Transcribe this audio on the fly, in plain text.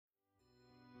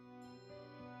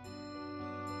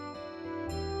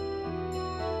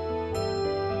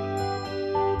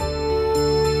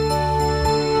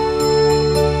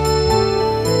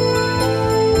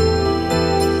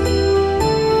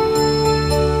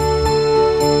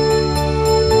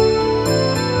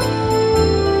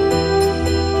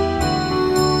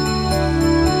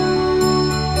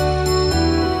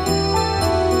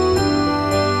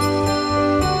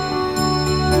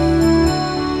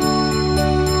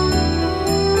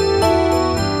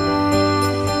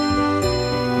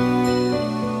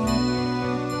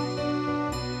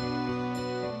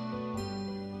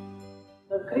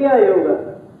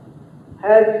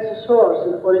has its source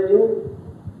and origin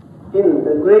in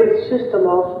the great system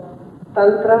of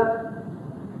tantra,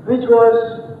 which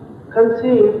was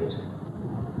conceived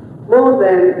more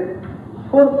than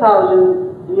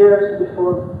 4,000 years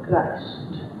before Christ.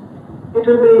 It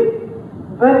will be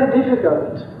very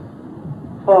difficult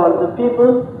for the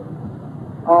people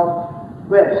of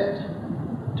West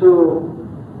to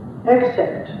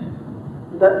accept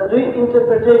the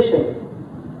reinterpretation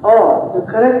or the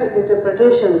correct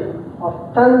interpretation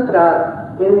of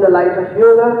Tantra in the light of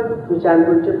yoga, which I am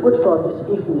going to put for this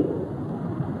evening.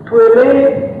 To a lay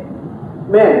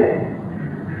man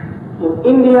in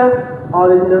India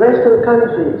or in the Western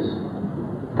countries,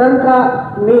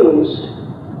 Tantra means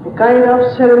a kind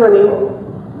of ceremony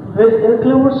which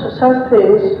includes such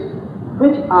things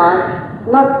which are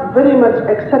not very much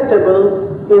acceptable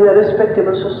in a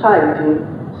respectable society,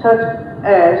 such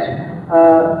as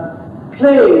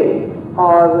playing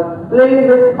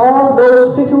with all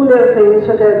those peculiar things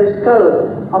such as the skull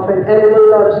of an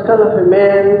animal or a skull of a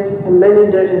man and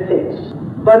many dirty things.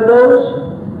 But those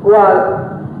who are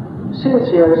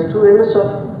sincere students of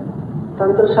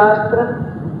Tantra Shastra,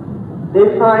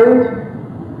 they find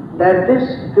that this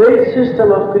great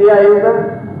system of Kriya Yoga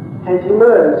has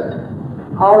emerged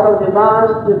out of the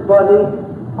vast body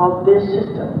of this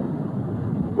system.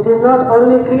 It is not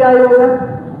only Kriya Yoga,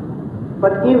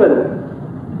 but even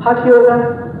Hatha Yoga,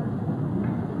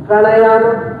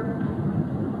 Pranayama,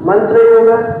 Mantra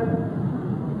Yoga,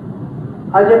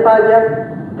 Ajapajap,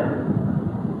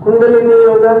 Kundalini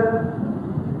Yoga,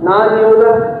 Nadi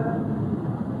Yoga,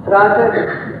 Tratak,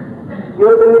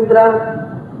 Yoga Nidra,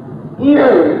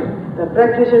 even the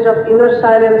practices of inner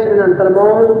silence and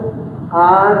Antarmohan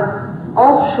are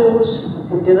offshoots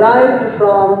and derived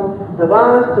from the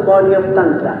vast body of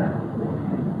Tantra.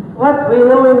 What we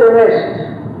know in the West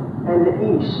and the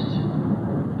East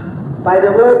by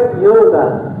the word yoga,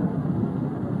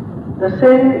 the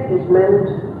same is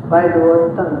meant by the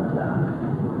word Tantra.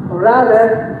 Or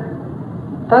rather,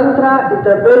 Tantra is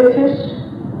the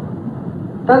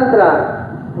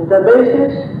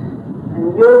basis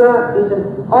and yoga is an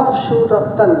offshoot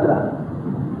of Tantra.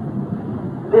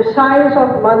 The science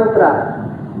of mantra,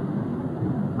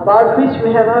 about which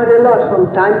we have heard a lot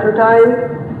from time to time,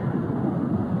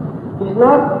 is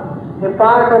not a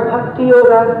part of Bhakti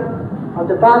Yoga or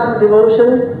the path of devotion,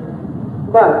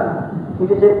 but it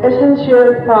is an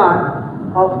essential part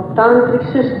of Tantric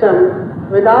system.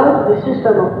 Without the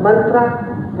system of mantra,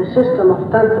 the system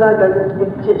of Tantra doesn't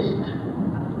exist.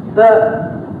 The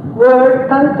word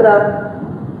Tantra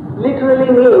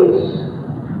literally means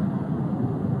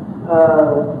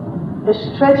a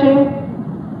stretching,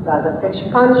 rather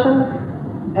expansion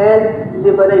and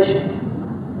liberation.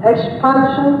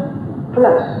 Expansion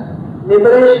plus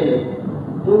liberation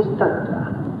is Tantra.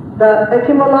 The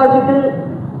etymological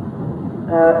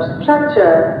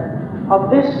structure of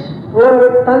this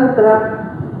word Tantra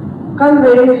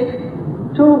conveys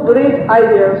two great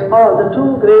ideas or the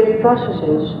two great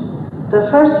processes. The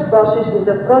first process is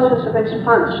the process of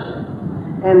expansion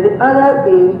and the other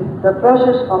is the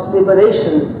process of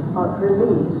liberation or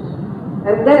release.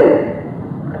 And then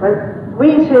when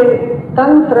we say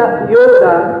Tantra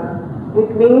Yoga,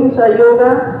 it means a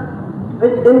yoga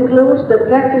which includes the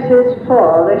practices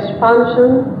for the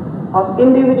expansion of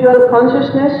individual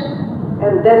consciousness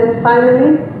and then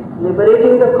finally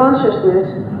liberating the consciousness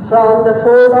from the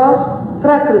fold of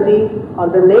Prakriti or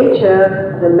the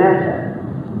nature, the matter.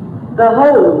 The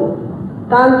whole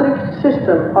tantric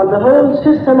system or the whole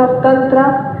system of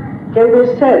Tantra can be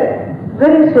said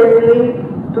very safely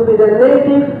to be the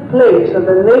native place or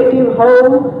the native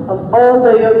home of all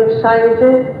the yogic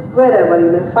sciences, wherever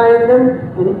you may find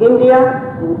them, in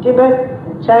India, in Tibet,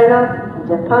 in China, in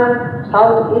Japan,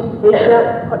 Southeast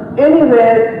Asia, or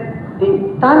anywhere.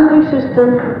 The tantric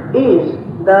system is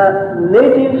the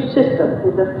native system,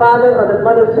 is the father or the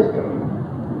mother system.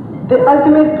 The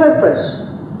ultimate purpose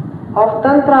of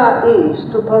Tantra is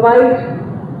to provide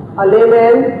a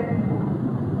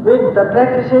layman with the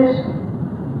practices,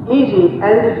 easy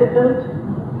and difficult,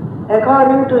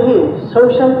 according to his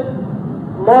social,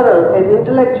 moral and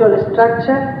intellectual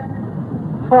structure,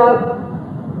 for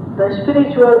the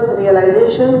spiritual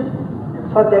realization,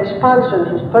 for the expansion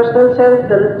of his personal self,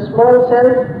 the small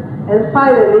self, and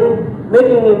finally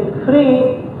making him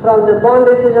free from the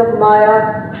bondages of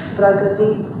Maya,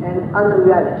 Prakriti and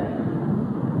unreality.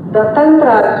 The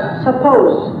Tantras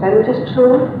suppose, and it is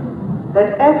true,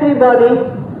 that everybody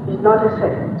is not a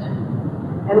saint,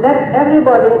 and that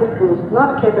everybody is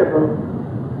not capable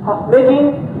of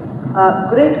making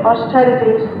great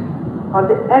austerities or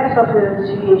the acts of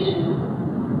renunciation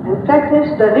and practice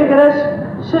the rigorous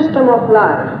system of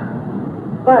life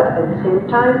But at the same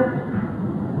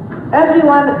time,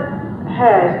 everyone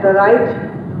has the right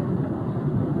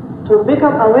to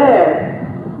become aware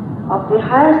of the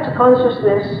highest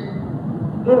consciousness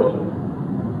in him.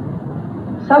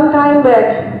 Some time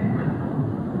back,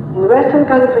 in Western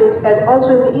countries and also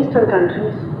in the Eastern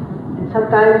countries, and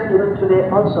sometimes even today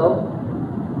also,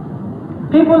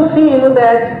 people feel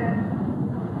that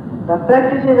the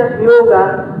practices of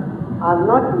yoga are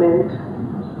not meant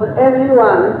for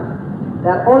everyone. They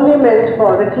are only meant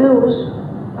for recluse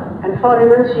and for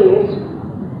renunciates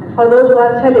and for those who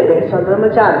are celibates or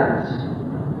brahmacharis.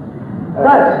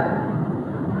 But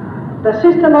the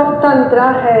system of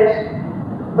tantra has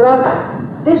brought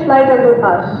this light unto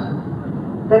us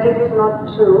that it is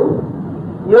not true.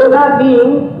 Yoga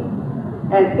being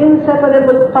an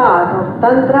inseparable part of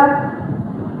tantra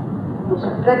is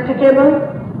practicable,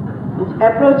 is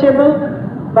approachable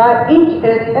by each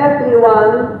and every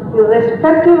one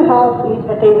irrespective of his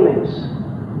attainments.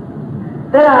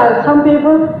 There are some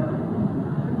people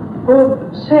who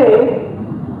say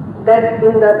that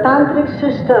in the tantric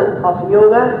system of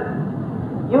yoga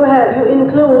you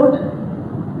include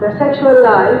the sexual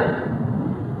life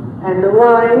and the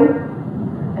wine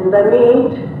and the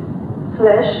meat,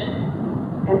 flesh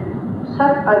and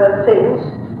such other things,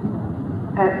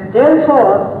 and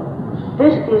therefore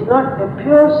this is not a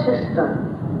pure system.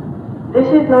 This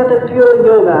is not a pure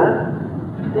yoga,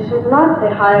 this is not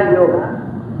a higher yoga,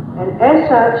 and as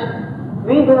such,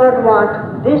 we do not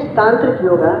want this tantric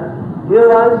yoga, we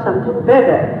want something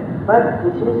better, but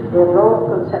this is a wrong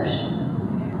conception.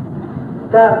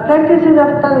 The practices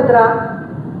of tantra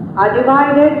are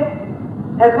divided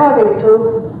according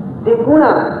to the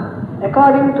guna,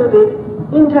 according to the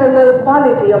internal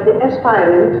quality of the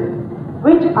aspirant,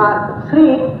 which are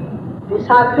three: the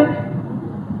sattvic,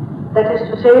 that is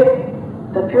to say,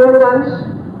 the pure ones;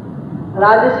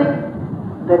 rajasic,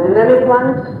 the dynamic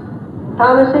ones;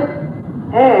 tamasic,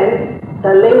 and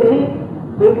the lazy,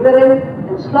 ignorant,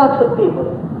 and slothful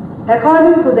people.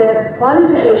 According to their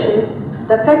qualification,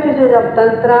 the practices of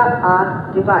tantra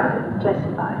are divided,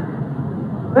 classified.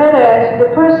 Whereas the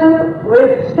person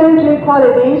with saintly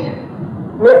qualities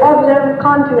may observe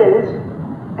continence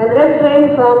and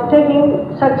refrain from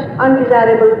taking such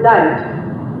undesirable diet,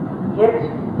 yet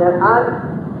there are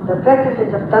the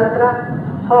practices of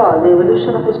tantra for the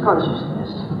evolution of his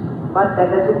consciousness. But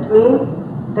that doesn't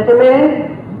mean that a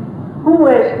man who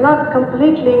is not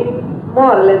completely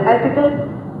moral and ethical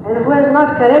and who has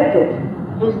not corrected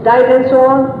his diet and so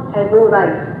on has no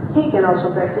right. He can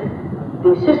also practice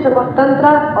the system of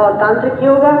tantra or tantric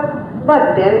yoga,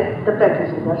 but then the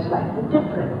practices are slightly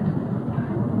different.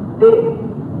 The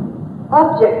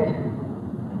object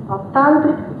of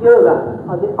tantric yoga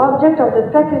or the object of the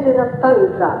practices of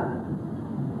tantra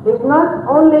is not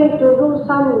only to do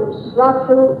some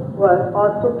slothful work or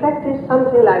to practice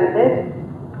something like that,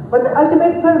 but the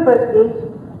ultimate purpose is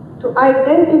to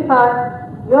identify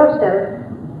yourself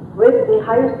with the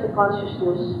highest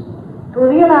consciousness, to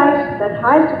realize that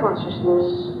highest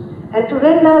consciousness, and to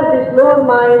render this lower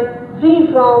mind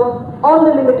free from all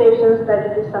the limitations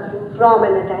that it is suffering from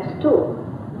and attached to.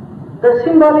 The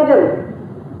symbolism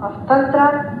of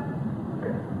tantra,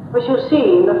 which you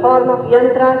see in the form of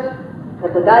yantras,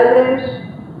 the diagrams,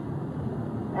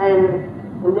 and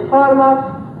in the form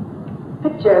of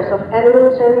pictures of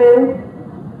animals and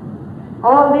men,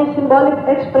 all these symbolic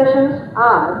expressions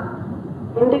are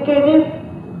indicative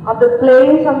of the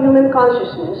planes of human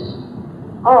consciousness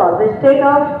or the state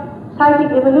of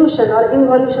psychic evolution or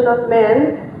involution of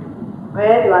man,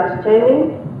 where you are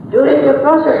standing during the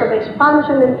process of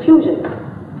expansion and fusion.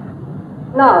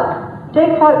 Now,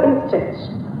 take for instance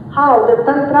how the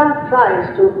tantra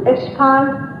tries to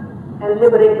expand and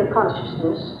liberate the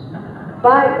consciousness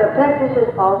by the practices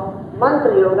of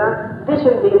mantra yoga. This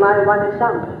will be my one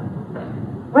example.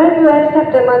 When you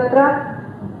accept a mantra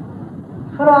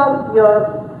from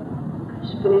your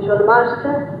spiritual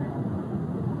master,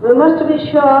 you must be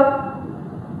sure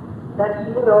that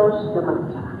he knows the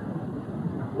mantra.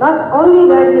 Not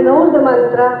only that he knows the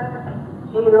mantra,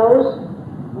 he knows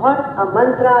what a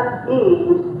mantra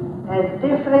is as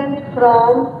different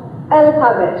from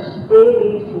alphabets A,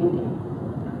 B, C, D.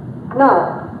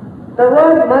 Now, the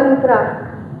word mantra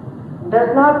does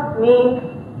not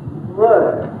mean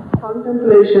word.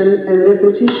 Contemplation and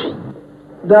repetition.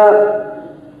 The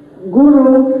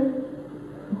guru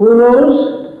who knows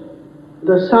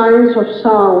the science of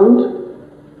sound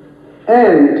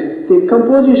and the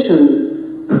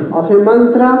composition of a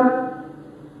mantra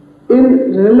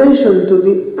in relation to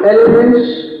the elements,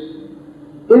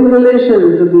 in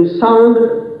relation to the sound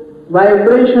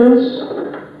vibrations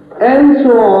and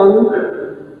so on,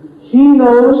 he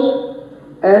knows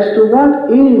as to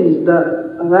what is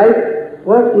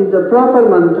the proper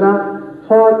mantra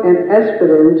for an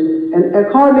aspirant, and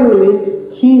accordingly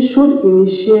he should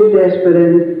initiate the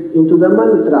aspirant into the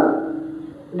mantra.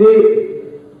 The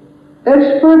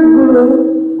expert guru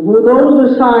who knows the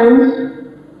science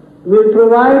will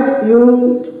provide you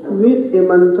with a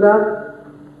mantra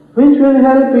which will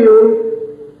help you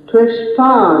to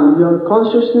expand your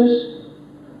consciousness,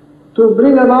 to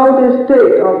bring about a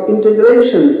state of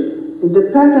integration in the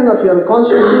pattern of your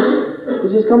consciousness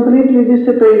which is completely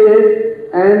dissipated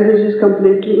and which is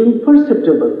completely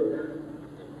imperceptible.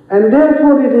 And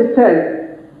therefore it is said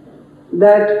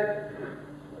that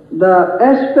the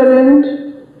aspirant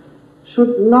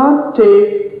should not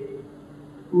take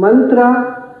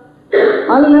mantra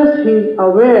unless he is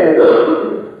aware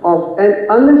of and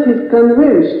unless he is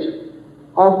convinced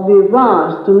of the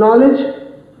vast knowledge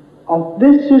of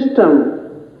this system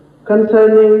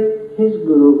concerning his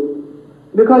guru.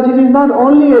 Because it is not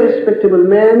only a respectable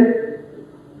man,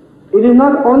 it is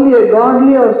not only a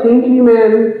godly or saintly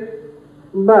man,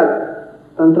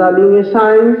 but Tantra being a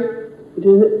science, it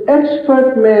is an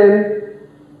expert man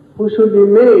who should be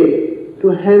made to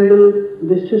handle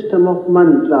the system of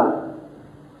mantra.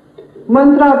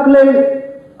 Mantra plays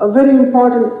a very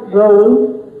important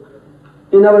role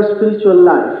in our spiritual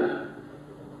life,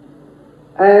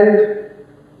 and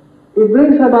it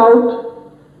brings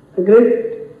about a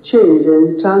great change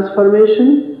and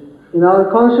transformation in our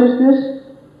consciousness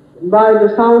by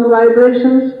the sound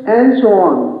vibrations and so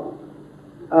on,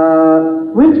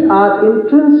 which are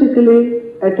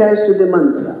intrinsically attached to the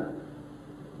mantra.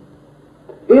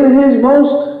 In his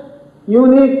most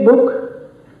unique book,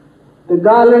 The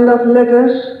Garland of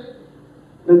Letters,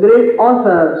 the great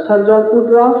author Sir John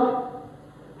Woodruff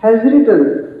has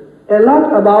written a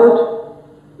lot about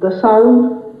the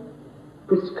sound,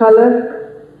 its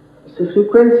color, its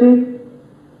frequency,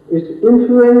 its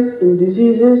influence in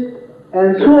diseases,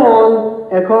 and so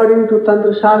on. According to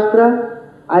Tantra Shastra,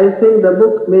 I think the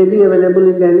book may be available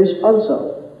in Danish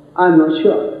also. I am not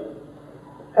sure.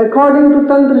 According to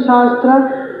Tantra Shastra,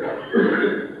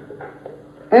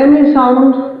 any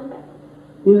sound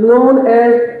is known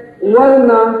as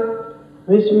varna,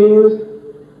 which means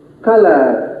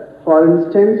color. For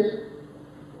instance,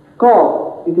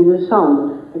 ka, it is a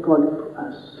sound according to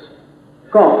us.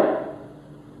 Ka.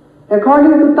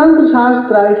 According to Tantra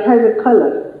Shastra, it has a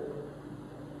color.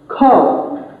 Kha,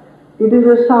 it is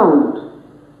a sound,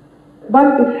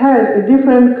 but it has a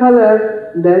different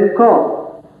color than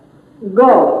Ka.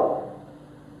 Ga,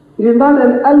 it is not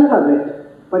an alphabet,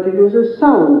 but it is a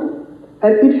sound,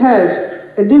 and it has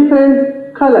a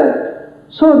different color.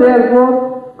 So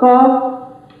therefore,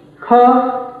 Ka,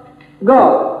 Kha, Ga,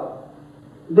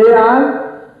 they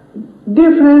are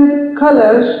different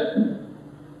colors.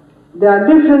 They are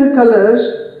different colors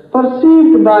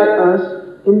perceived by us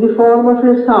in the form of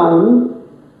a sound,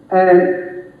 and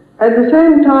at the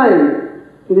same time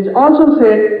it is also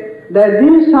said that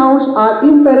these sounds are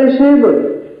imperishable.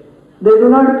 They do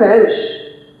not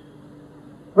perish.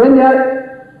 When they are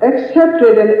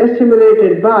accepted and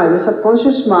assimilated by the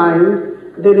subconscious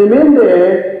mind, they remain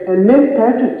there and make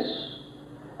patterns.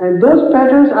 And those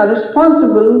patterns are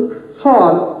responsible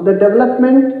for the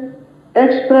development,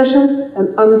 expression and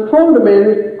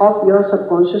unfoldment of your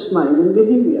subconscious mind and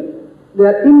behavior. They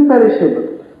are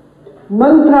imperishable.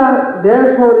 Mantra,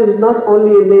 therefore, is not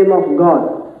only a name of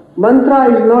God.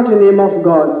 Mantra is not a name of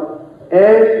God,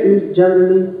 as is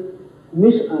generally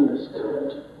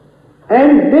misunderstood.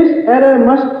 And this error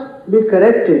must be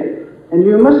corrected. And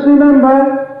you must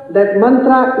remember that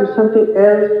mantra is something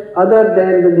else other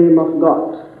than the name of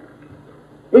God.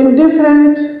 In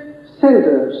different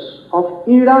centers of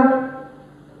Ida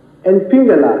and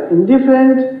Pingala, in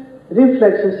different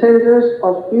reflex centers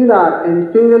of Ida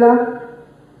and Pingala,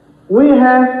 we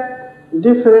have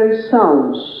different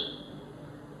sounds,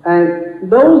 and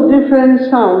those different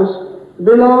sounds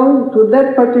belong to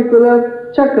that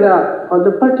particular chakra or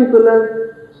the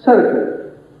particular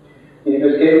circle. I de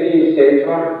forskellige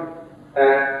centre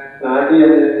af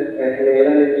navierne, af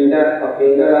kanalerne Ida og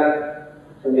Pingala,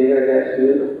 som ligger i deres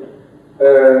side,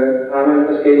 har man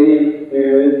forskellige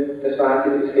lyde, der svarer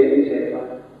til de forskellige centre.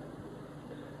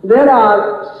 There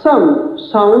are some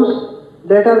sounds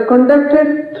that are conducted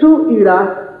through Ida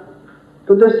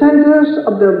to the centers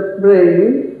of the brain,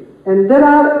 and there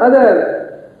are other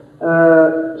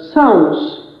sounds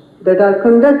that are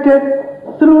conducted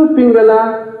through Pingala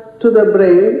to the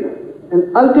brain,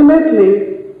 and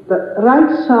ultimately the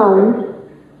right sound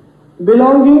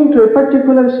belonging to a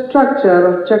particular structure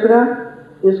of chakra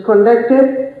is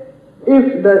conducted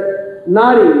if the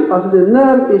nadi of the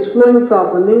nerve is flowing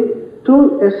properly,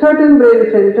 to a certain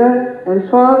brain center, and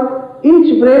for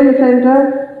each brain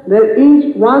center there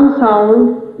is one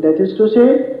sound, that is to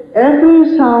say,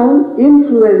 every sound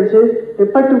influences a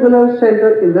particular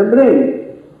center in the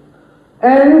brain.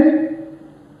 And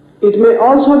it may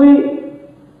also be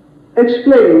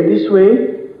explained this way,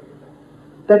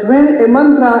 that when a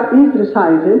mantra is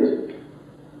recited,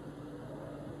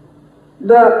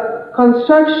 the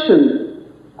construction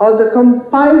or the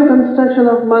compiled construction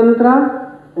of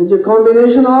mantra is a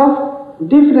combination of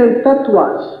different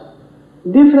tattwas,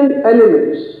 different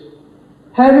elements,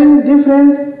 having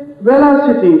different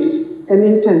velocities and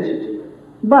intensity.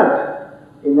 But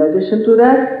in addition to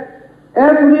that,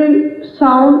 every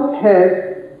sound has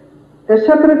a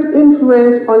separate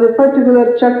influence on a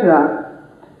particular chakra,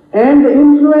 and the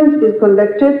influence is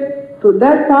conducted to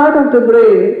that part of the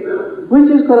brain which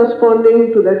is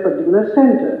corresponding to that particular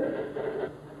center.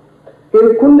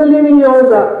 In Kundalini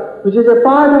Yoga, which is a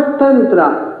part of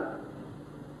Tantra,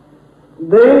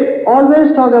 they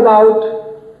always talk about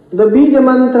the Bija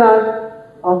mantras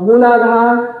of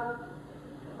Mooladhara,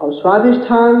 of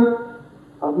Swadhisthana,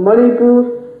 of Manipur,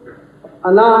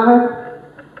 Anahat,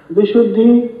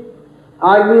 Vishuddhi,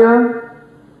 Agnya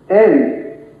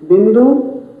and Bindu,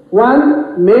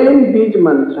 one main Bij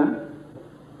mantra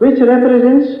which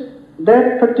represents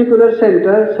that particular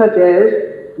center, such as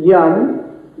Yam,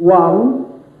 Vam,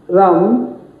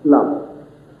 Ram, Lam.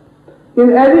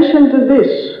 In addition to this,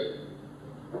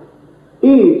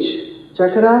 each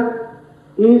chakra,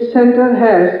 each center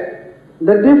has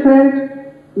the different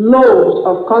lobes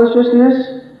of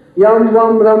consciousness, Yam,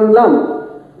 Vam, Ram, Lam.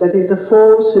 That is the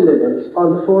 4 syllables or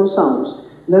the 4 sounds,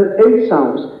 then 8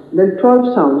 sounds, then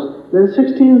 12 sounds, then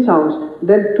 16 sounds,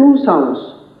 then 2 sounds.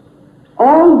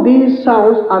 All these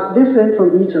sounds are different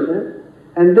from each other,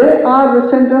 and they are the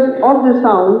centers of the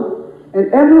sound,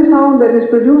 and every sound that is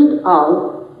produced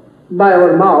out by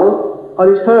our mouth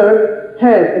or is heard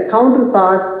has a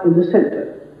counterpart in the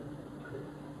center.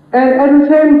 And at the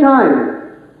same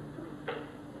time,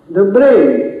 the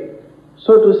brain,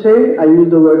 so to say, I use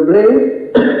the word brain,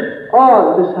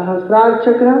 or the Sahasrara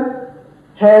chakra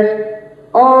has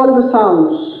all the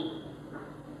sounds,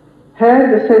 has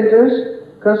the centers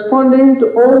corresponding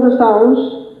to all the sounds,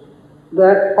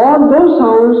 that all those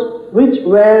sounds which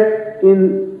were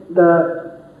in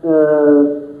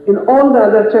all the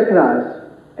other chakras.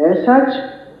 As such,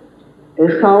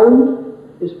 a sound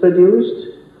is produced,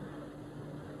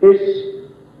 its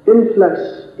influx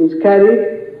is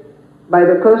carried by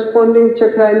the corresponding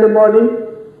chakra in the body,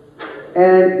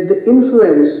 and the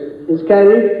influence is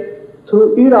carried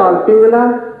through Ida or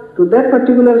Pingala to that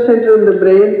particular center in the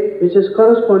brain which is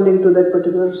corresponding to that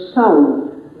particular sound.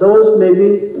 Those may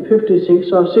be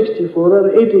 56 or 64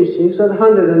 or 86 or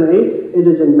 108, it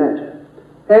doesn't matter.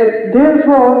 And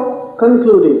therefore,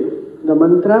 concluding, the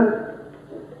mantra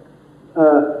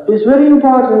is very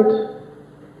important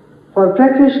for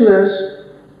practitioners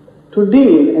to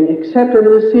deal and accept and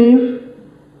receive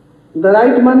the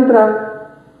right mantra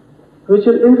which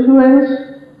will influence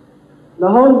the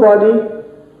whole body,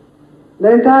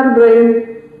 the entire brain,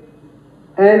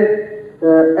 and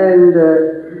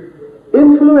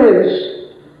influence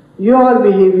your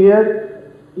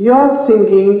behavior, your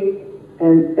thinking,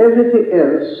 and everything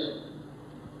else.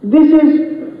 This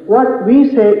is what we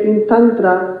say in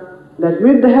Tantra, that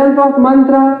with the help of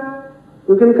mantra,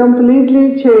 you can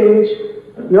completely change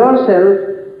yourself,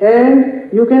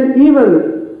 and you can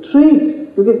even treat,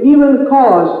 you can even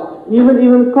cause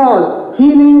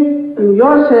healing in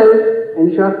yourself. And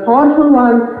if you are a powerful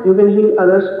one, you can heal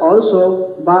others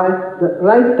also by the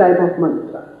right type of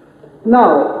mantra.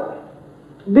 Now,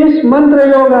 this mantra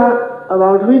yoga,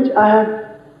 about which I have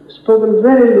spoken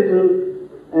very little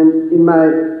and in my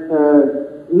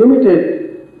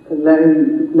limited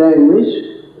language,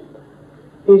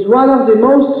 is one of the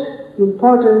most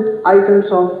important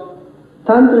items of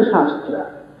Tantra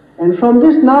Shastra. And from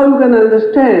this now you can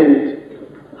understand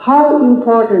how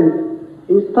important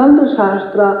is Tantra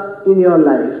Shastra in your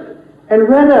life, and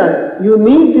whether you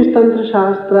need this Tantra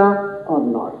Shastra or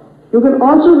not. You can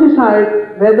also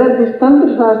decide whether this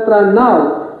Tantra Shastra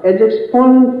now, as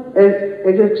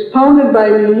expounded by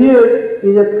me here,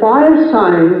 is a pious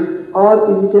science or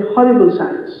is it a horrible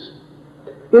science.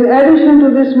 In addition to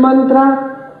this mantra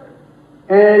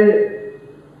and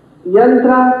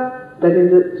yantra, that is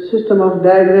the system of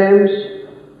diagrams,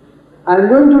 I am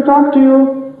going to talk to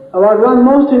you about one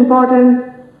most important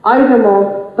item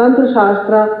of Tantra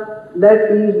Shastra,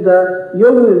 that is the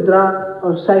Yoga Nidra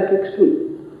or psychic sleep.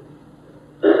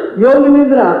 Yoga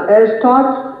Nidra, as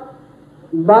taught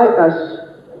by us,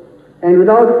 and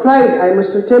without pride I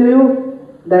must tell you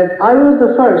that I was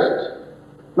the first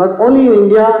not only in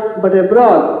India but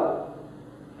abroad,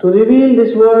 to reveal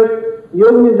this word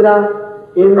Yoga Nidra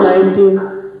in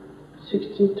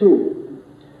 1962.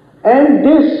 And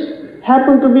this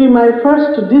happened to be my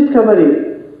first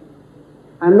discovery.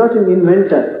 I'm not an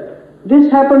inventor.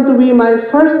 This happened to be my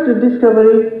first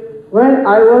discovery when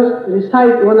I was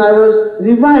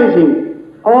revising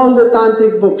all the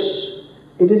tantric books.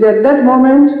 It is at that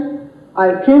moment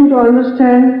I came to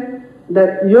understand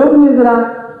that Yoga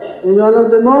Nidra is one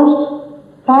of the most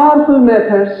powerful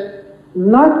methods,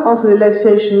 not of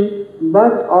relaxation,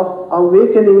 but of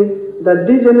awakening the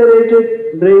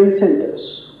degenerated brain centers.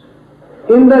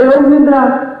 In the Yoga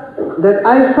Nidra that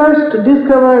I first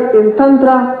discovered in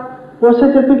Tantra was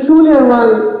such a peculiar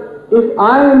one. If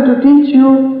I am to teach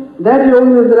you that Yoga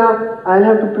Nidra, I'll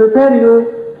have to prepare you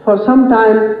for some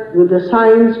time with the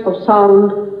science of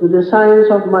sound, with the science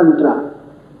of mantra.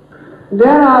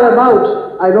 There are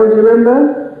about, I don't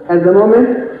remember at the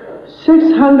moment,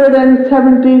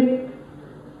 670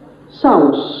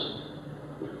 sounds.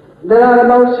 There are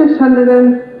about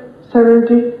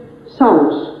 670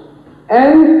 sounds.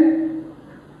 And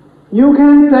you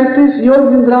can practice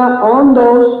Yoga Nidra on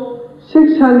those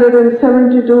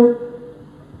 672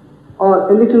 or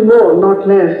a little more, not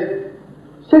less,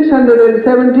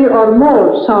 670 or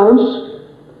more sounds.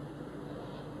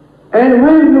 And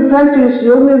when you practice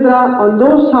Yoga Nidra on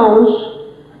those sounds,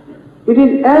 it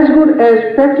is as good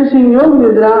as practicing Yoga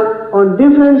Nidra on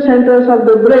different centers of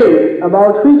the brain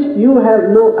about which you have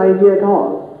no idea at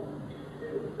all.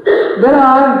 There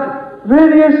are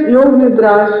various Yoga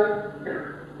Nidras,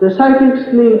 the psychic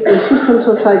sleep, the systems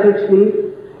of psychic sleep,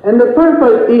 and the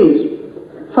purpose is,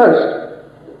 first,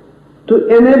 to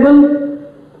enable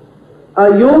a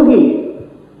yogi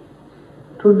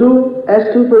to do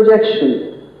astral projection.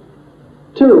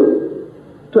 2,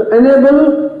 to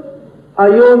enable a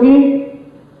yogi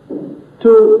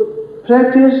to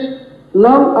practice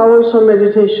long hours of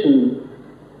meditation.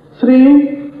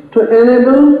 3, to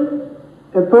enable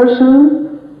a person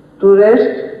to rest,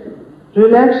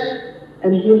 relax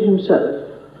and heal himself.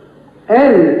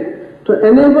 And to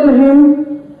enable him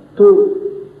to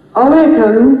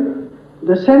awaken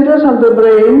the centers of the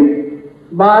brain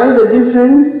by the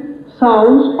different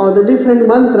sounds or the different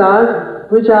mantras,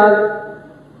 which are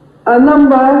a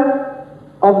number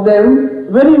of them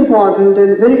very important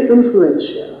and very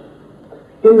influential.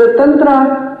 In the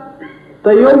Tantra,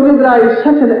 the Yoga Nidra is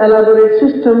such an elaborate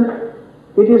system.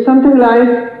 It is something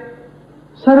like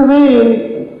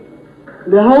surveying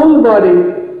the whole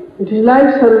body. It is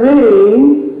like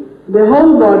surveying the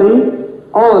whole body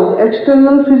on the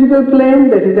external physical plane,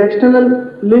 that is external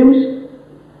limbs,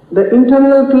 the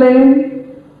internal plane,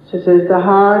 such as the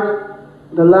heart,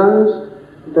 the lungs,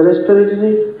 the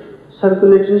respiratory,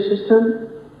 circulatory system,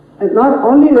 and not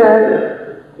only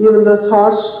that, even the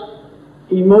thoughts,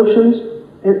 emotions,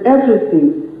 and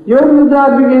everything. Yoga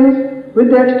Nidra begins with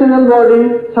the external body,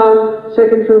 thumb,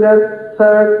 second finger,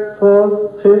 third,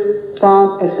 fourth, fifth,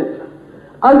 palm, etc.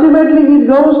 Ultimately, it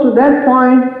goes to that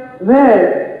point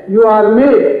where you are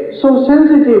made so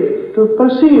sensitive to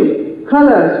perceive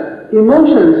colors,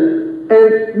 emotions,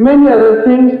 and many other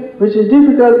things which is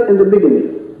difficult in the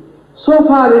beginning. So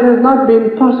far it has not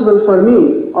been possible for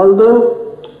me, although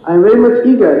I am very much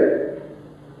eager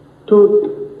to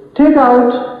take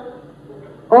out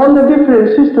all the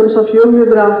different systems of Yoga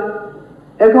Nidra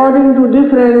according to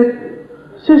different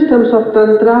systems of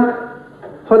Tantra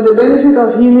for the benefit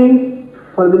of healing,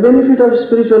 for the benefit of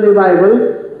spiritual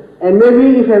revival, and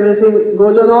maybe if everything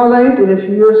goes on all right, in a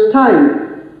few years' time,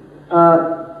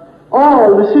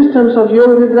 all the systems of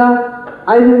Yoga Nidra,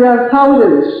 I think there are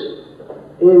thousands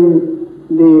in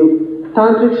the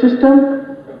tantric system.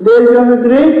 They will have a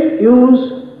great use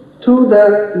to the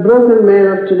broken man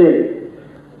of today.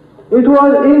 It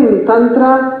was in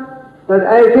Tantra that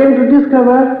I came to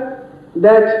discover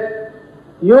that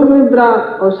Yoga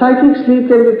Nidra or psychic sleep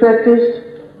can be practiced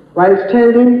while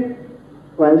standing,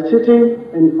 while sitting,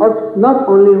 and not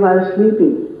only while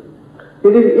sleeping.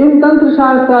 It is in Tantra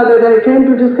Shastra that I came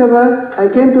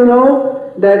to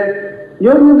know that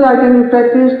Yoga Nidra can be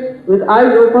practiced with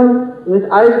eyes open, with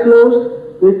eyes closed,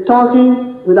 with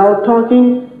talking, without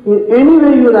talking, in any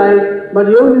way you like, but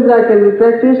Yoga Nidra can be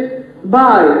practiced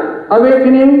by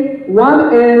awakening one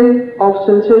end of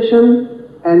sensation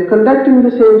and conducting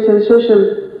the same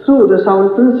sensation through the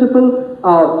sound principle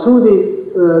or through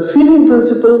the feeling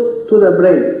principle to the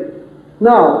brain.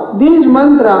 Now, these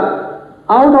mantra,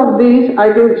 out of these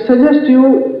I can suggest you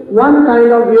one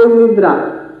kind of Yoga Nidra.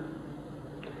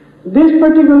 This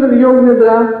particular Yoga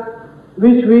Nidra,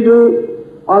 which we do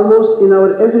almost in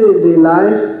our everyday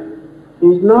life,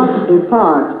 is not a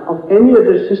part of any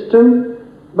other system,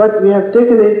 but we have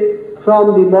taken it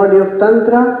from the body of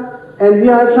Tantra, and we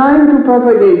are trying to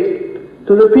propagate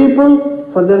to the people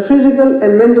for their physical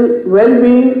and mental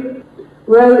well-being.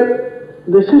 Well,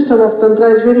 the system of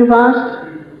Tantra is very vast,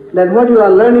 that what you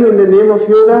are learning in the name of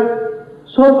yoga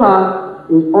so far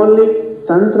is only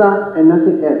Tantra and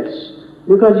nothing else.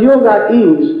 Because yoga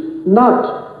is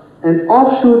not an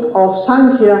offshoot of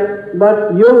Sankhya,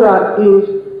 but yoga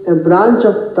is a branch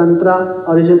of Tantra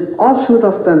or is an offshoot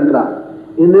of Tantra.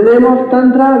 In the name of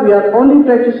Tantra, we are only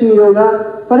practicing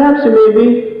yoga. Perhaps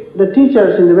maybe the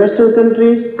teachers in the Western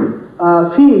countries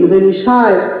feel very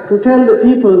shy to tell the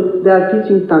people they are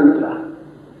teaching Tantra.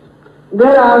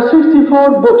 There are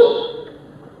 64 books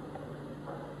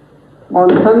on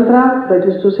Tantra, that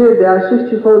is to say there are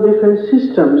 64 different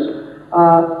systems,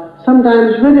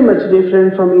 sometimes very much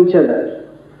different from each other.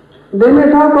 They may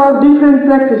talk of different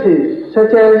practices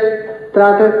such as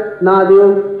Tratak,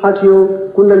 Nadyam,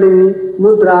 Hatyo, Kundalini,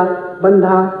 Mudra,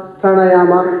 Bandha,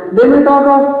 Pranayama. They may talk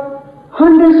of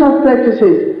hundreds of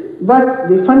practices, but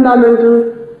the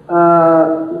fundamental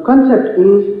concept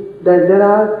is that there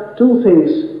are two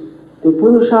things, the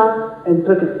Purusha and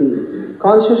Prakriti,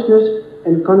 consciousness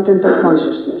and content of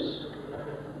consciousness.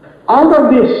 Out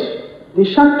of this, the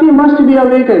Shakti must be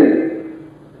awakened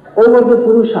over the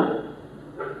Purusha,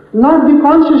 not the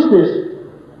consciousness.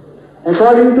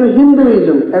 According to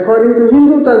Hinduism, according to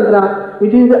Hindu Tantra,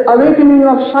 it is the awakening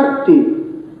of Shakti,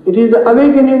 it is the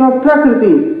awakening of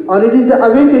Prakriti, or it is the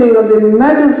awakening of the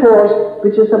matter force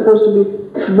which is supposed to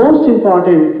be most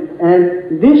important,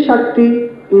 and this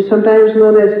Shakti is sometimes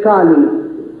known as Kali,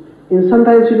 and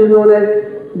sometimes it is known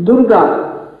as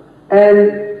Durga,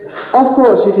 and of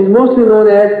course it is mostly known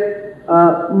as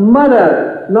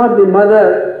Mother, not the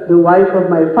mother, the wife of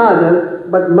my father,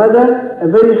 but Mother, a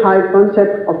very high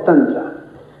concept of Tantra.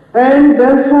 And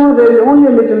therefore there is only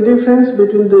a little difference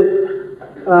between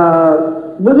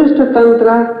the Buddhist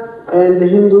Tantra and the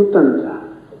Hindu Tantra.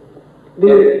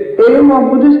 The aim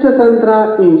of Buddhist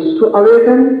Tantra is to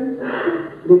awaken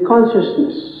the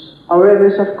consciousness,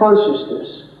 awareness of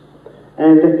consciousness.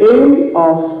 And the aim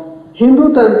of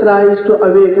Hindu Tantra is to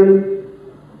awaken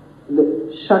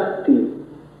the Shakti.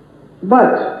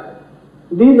 But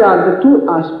these are the two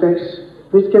aspects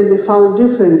which can be found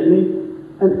differently,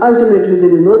 and ultimately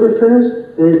there is no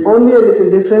difference, there is only a little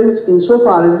difference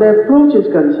insofar as the approach is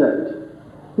concerned.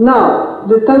 Now,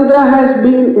 the Tantra has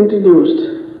been introduced.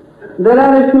 There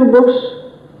are a few books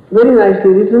very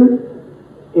nicely written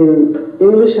in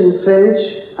English and French,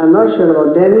 I'm not sure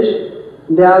about Danish.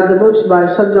 They are the books by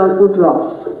Sir John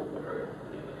Woodroffe,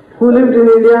 who lived in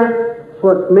India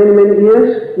for many, many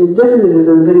years. He definitely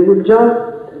done a very good job,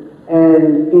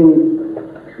 and in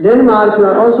Denmark, we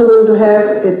are also going to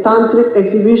have a tantric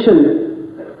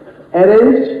exhibition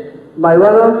arranged by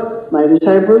one of my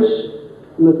disciples,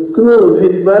 Knut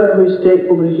Hvidberg, who is staying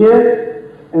over here.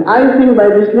 And I think by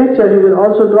this lecture he will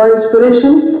also draw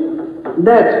inspiration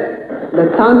that the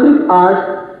tantric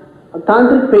art,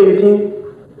 tantric painting,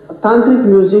 tantric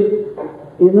music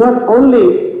is not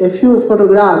only a few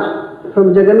photographs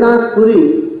from Jagannath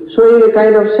Puri showing a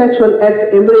kind of sexual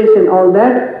act, embrace and all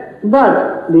that,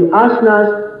 but the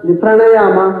asanas, the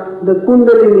pranayama, the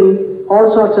kundalini,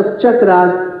 all sorts of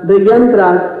chakras, the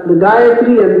yantras, the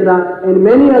Gayatri yantra, and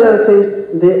many other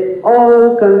things, they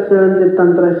all concern the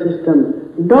Tantra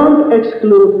system. Don't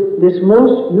exclude this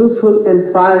most beautiful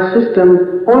and pious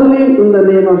system only in the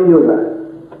name of yoga.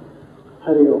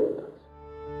 Hari Om.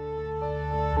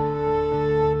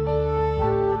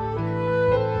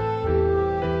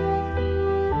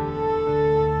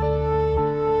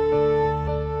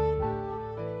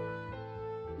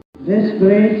 This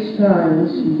great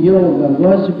science, yoga,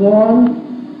 was born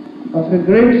of a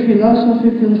great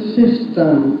philosophical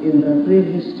system in the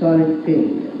prehistoric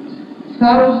period.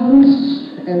 Thousands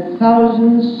and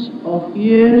thousands of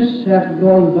years have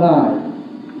gone by.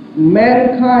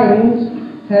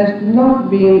 Mankind has not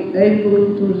been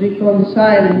able to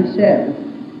reconcile himself.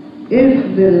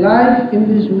 If the life in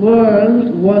this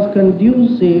world was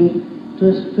conducive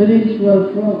to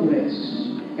spiritual progress,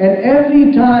 and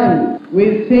every time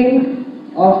we think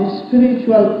of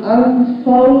spiritual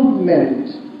unfoldment,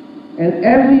 and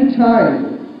every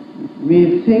time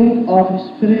we think of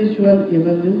spiritual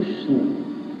evolution,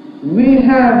 we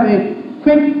have a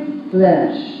quick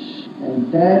flash,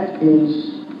 and that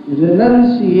is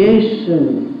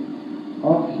renunciation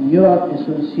of your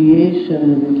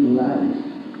association with life.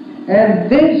 And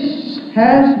this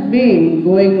has been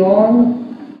going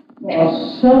on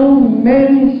for so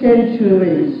many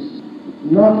centuries,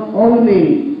 not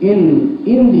only in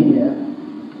India,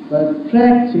 but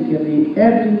practically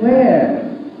everywhere.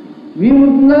 We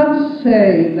would not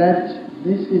say that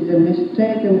this is a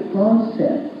mistaken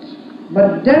concept.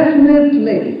 But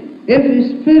definitely,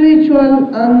 if spiritual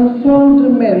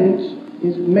unfoldment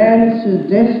is man's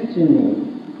destiny,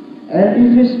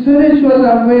 and if spiritual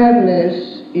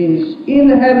awareness is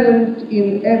inherent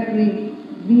in every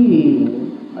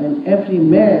being, in every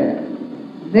man,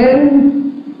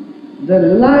 then the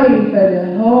life as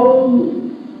a whole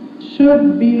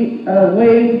should be a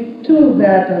way to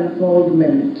that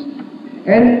unfoldment.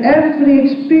 And every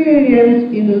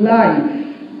experience in life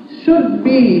should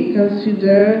be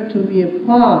considered to be a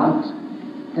part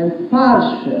and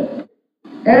partial.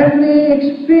 Every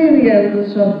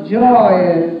experience of joy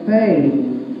and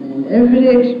pain, and every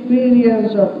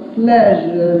experience of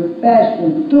pleasure and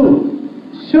passion too,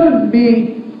 should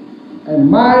be a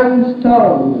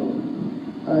milestone,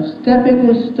 a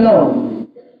stepping stone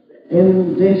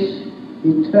in this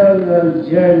eternal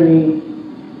journey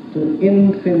to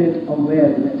infinite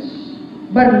awareness.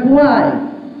 But why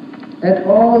at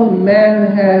all man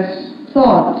has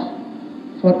thought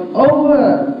for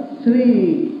over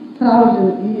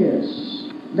 3,000 years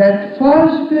that for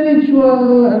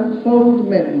spiritual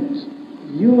unfoldment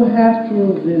you have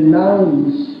to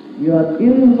renounce your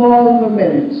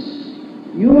involvements,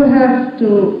 you have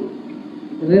to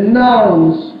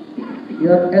renounce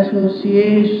your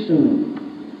association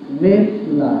with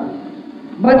life.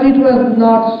 But it was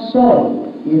not so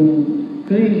in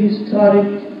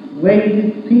prehistoric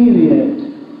Vedic period,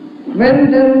 when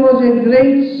there was a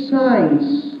great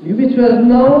science which was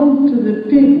known to the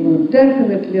people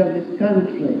definitely of this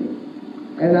country,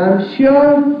 and I'm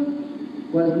sure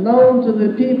was known to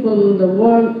the people the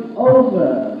world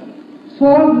over.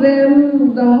 For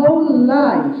them the whole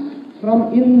life,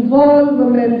 from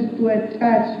involvement to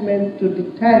attachment to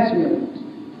detachment,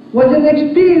 was an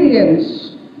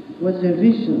experience, was a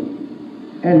vision.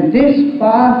 And this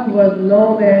path was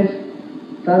known as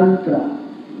Tantra.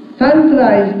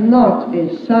 Tantra is not a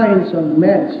science of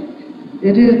magic.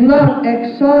 It is not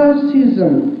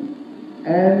exorcism,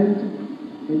 and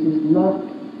it is not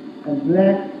a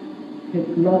black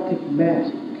hypnotic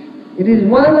magic. It is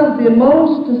one of the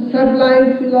most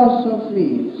sublime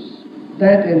philosophies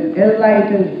that an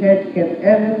enlightened head can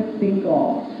ever think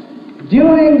of.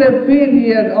 During the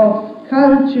period of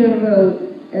cultural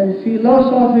and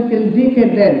philosophical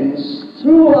decadence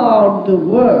throughout the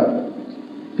world,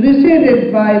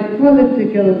 preceded by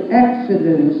political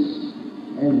accidents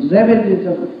and ravages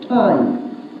of time,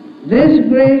 this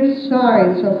great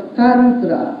science of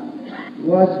Tantra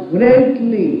was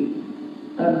greatly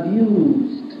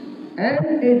abused.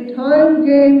 And a time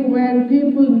came when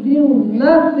people knew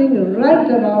nothing right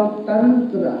about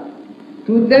Tantra.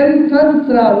 To them,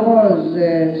 Tantra was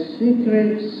a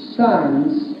secret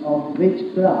science of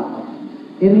witchcraft,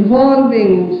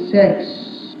 involving sex,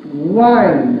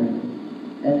 wine,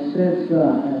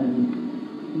 etc. And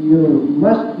you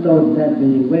must know that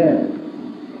very well.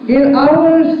 In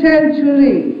our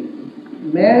century,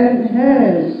 man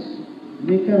has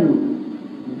become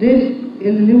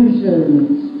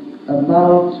disillusioned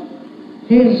about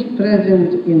his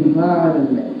present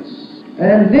environment.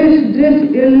 And this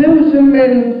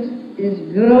disillusionment is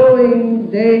growing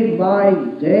day by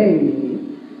day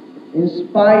in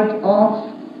spite of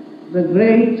the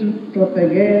great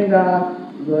propaganda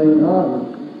going on.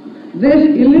 This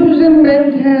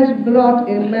illusionment has brought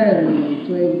a man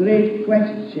to a great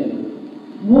question.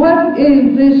 What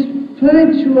is the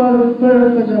spiritual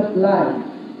purpose of life?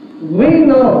 We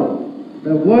know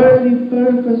the worldly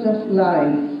purpose of life,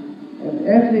 and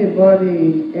everybody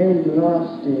is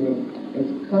engrossed in it, is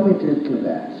committed to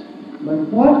that. But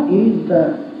what is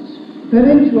the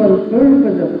spiritual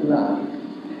purpose of life?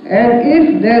 And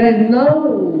if there is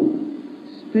no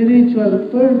spiritual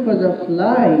purpose of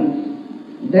life,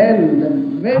 then the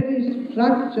very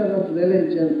structure of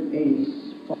religion is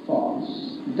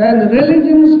false. Then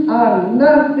religions are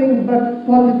nothing but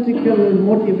political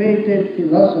motivated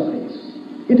philosophies.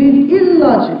 It is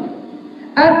illogical,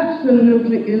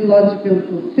 absolutely illogical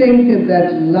to think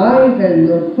that life has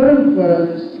no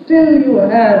purpose, still you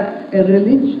have a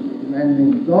religion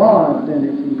and a God and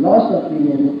a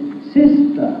philosophy and a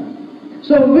system.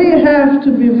 So we have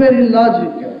to be very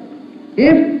logical.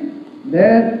 If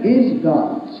there is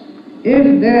God,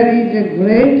 if there is a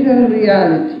greater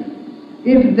reality,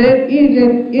 if there is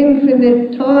an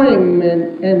infinite time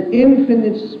and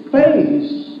infinite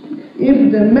space,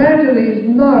 if the matter is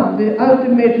not the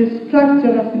ultimate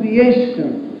structure of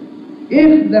creation,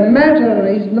 if the matter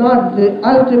is not the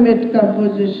ultimate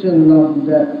composition of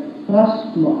the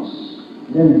cosmos,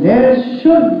 then there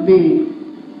should be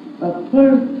a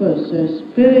purpose, a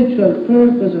spiritual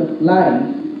purpose of life,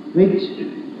 which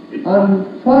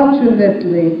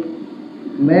unfortunately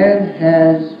man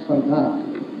has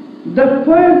forgotten. The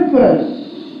purpose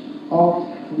of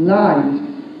life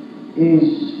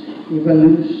is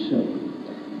evolution.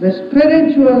 The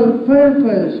spiritual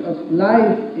purpose of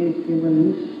life is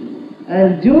evolution.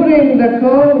 And during the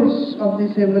course of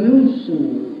this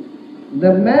evolution,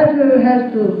 the matter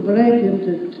has to break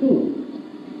into two.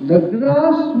 The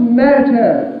gross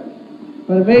matter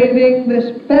pervading the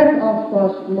speck of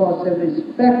cosmos, every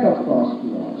speck of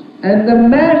cosmos, and the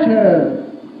matter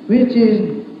which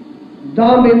is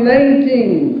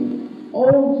dominating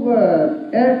over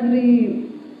every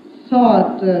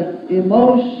thought,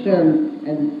 emotion,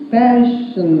 and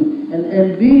passion, and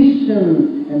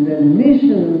ambition, and the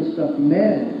missions of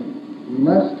man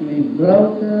must be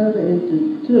broken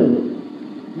into two.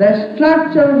 The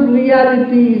structure of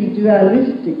reality is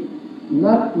dualistic,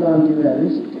 not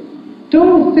non-dualistic.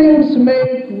 Two things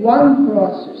make one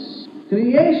process: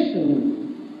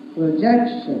 creation,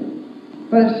 projection,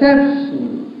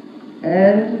 perception,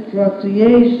 and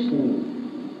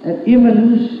procreation, and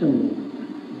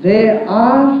evolution. They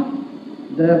are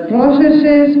the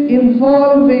processes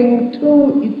involving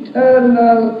two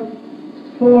eternal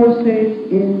forces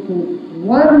into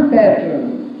one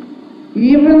pattern,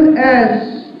 even as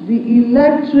the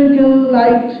electrical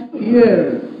light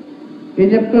here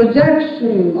is a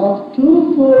projection of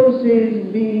two forces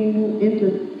being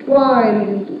intertwined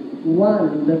into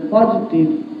one, the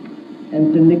positive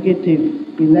and the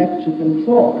negative electrical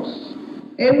force.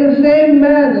 In the same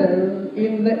manner,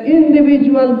 in the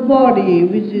individual body,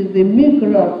 which is the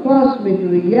microcosmic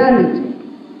reality,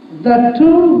 the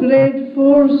two great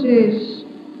forces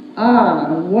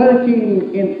are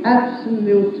working in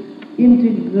absolute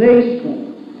integration.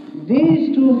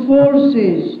 These two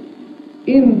forces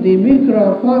in the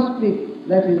microcosmic,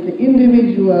 that is the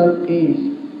individual, is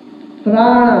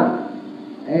prana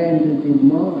and the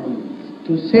mind.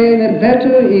 To say that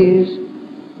better is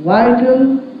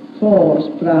vital force,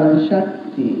 prana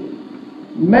shakti,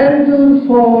 mental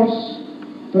force,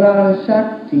 prana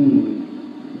shakti,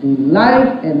 the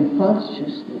life and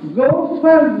consciousness. Go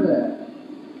further.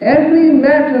 Every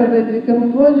matter is the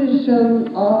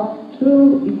composition of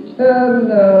two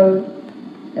eternal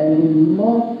and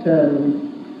immortal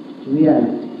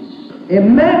realities. A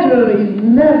matter is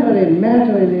never a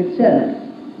matter in itself.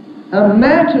 A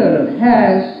matter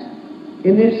has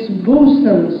in its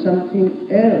bosom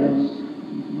something else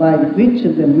by which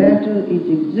the matter is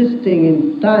existing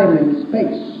in time and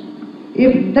space.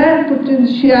 If that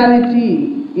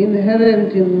potentiality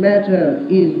inherent in matter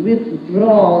is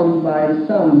withdrawn by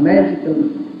some magical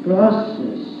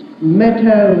process,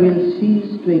 matter will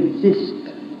cease to exist.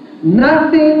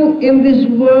 Nothing in this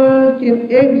world can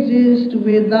exist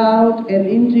without an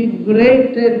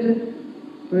integrated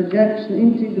projection,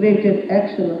 integrated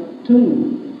action of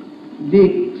two.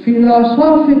 The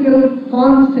philosophical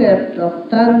concept of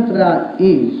Tantra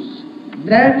is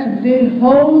that the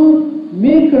whole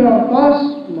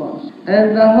microcosmos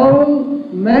and the whole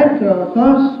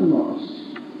macrocosmos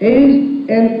is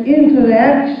an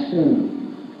interaction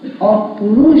of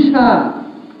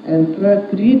Purusha and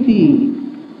Prakriti,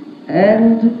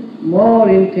 and more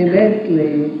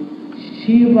intimately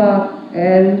Shiva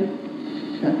and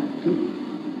Shakti.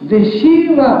 The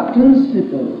Shiva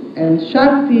principle and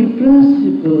Shakti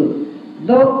principle,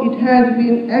 though it has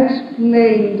been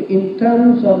explained in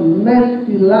terms of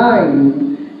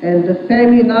masculine and the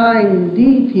feminine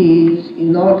deities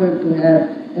in order to have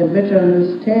a better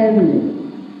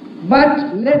understanding.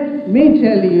 But let me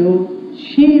tell you,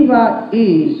 Shiva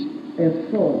is a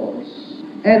force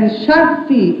and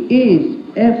Shakti is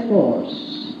a force.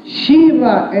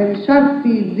 Shiva and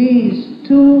Shakti, these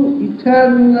two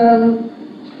eternal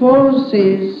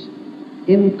forces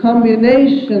in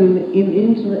combination, in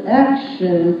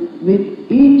interaction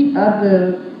with each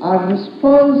other, are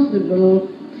responsible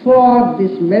for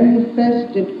this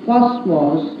manifested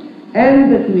cosmos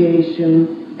and the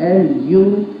creation and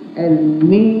you and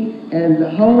me and the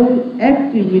whole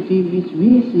activity which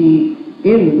we see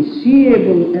in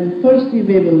seeable and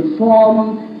perceivable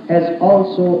form as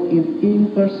also in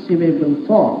imperceivable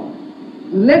form.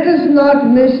 Let us not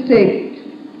mistake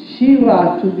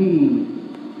Shiva to be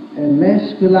a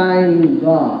masculine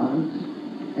god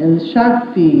and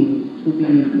Shakti to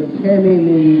be a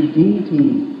feminine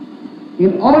deity.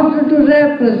 In order to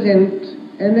represent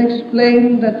and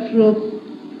explain the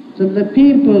truth to the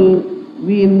people,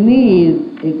 we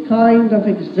need a kind of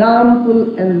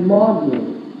example and model.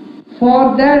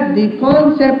 For that, the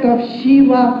concept of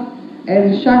Shiva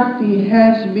and Shakti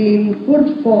has been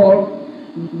put forth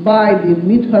by the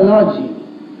mythology.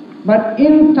 But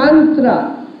in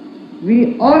Tantra,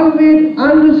 we always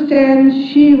understand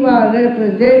Shiva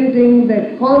representing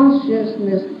the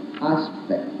consciousness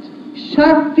aspect,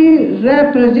 Shakti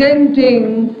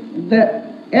representing the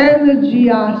energy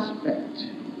aspect.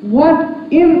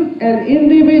 What in an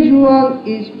individual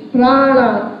is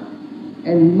prana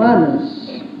and manas,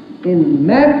 in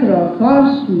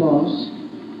macrocosmos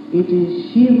it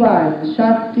is Shiva and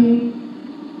Shakti,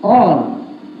 or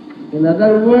in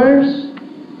other words,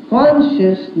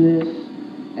 consciousness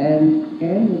and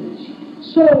energy.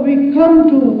 So we come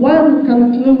to one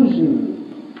conclusion.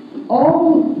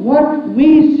 All what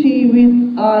we see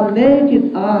with our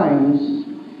naked eyes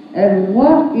and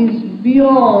what is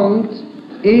beyond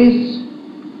is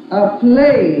a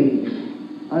play,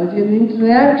 or is an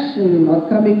interaction or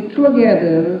coming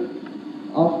together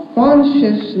of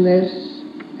consciousness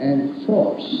and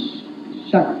force,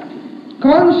 Shakti.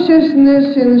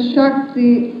 Consciousness and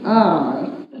Shakti are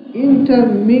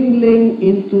intermingling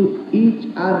into each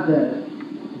other.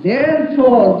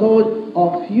 Therefore, those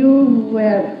of you who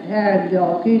have had the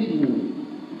occasion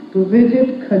to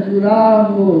visit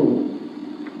Khajuraho,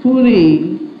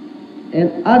 Puri,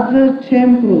 and other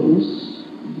temples,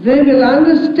 they will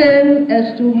understand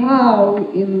as to how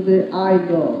in the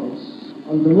idols,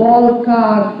 on the wall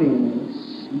carvings,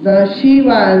 the Shiva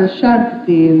and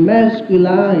Shakti,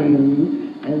 masculine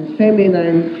and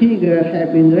feminine figure,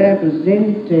 have been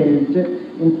represented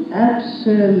in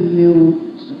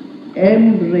absolute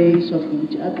embrace of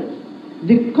each other.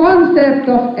 The concept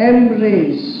of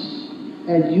embrace,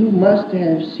 as you must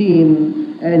have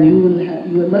seen, and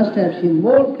you must have seen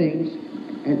more things,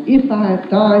 and if I have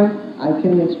time, I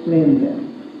can explain them.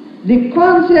 The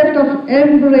concept of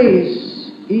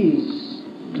embrace is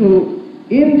to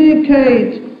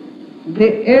indicate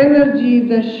the energy,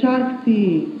 the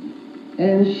Shakti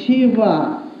and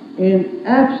Shiva in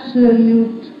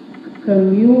absolute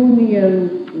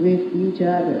communion with each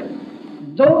other.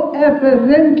 Though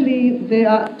apparently they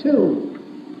are two,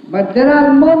 but there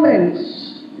are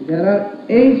moments, there are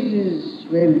ages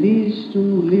when these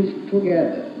two live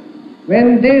together.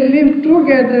 When they live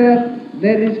together,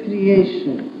 there is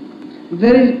creation,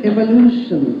 there is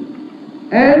evolution,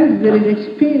 and there is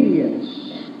experience,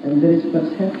 and there is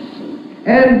perception.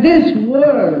 And this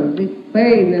world, with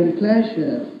pain and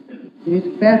pleasure,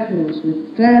 with pathos,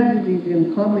 with tragedies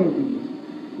and comedies,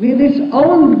 with its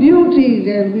own beauties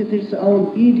and with its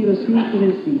own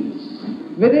idiosyncrasies,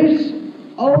 with its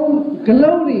own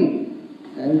glory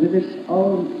and with its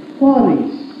own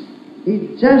follies,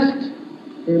 is just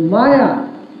a maya,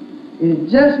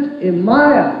 is just a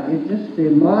maya, is just a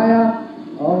maya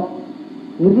of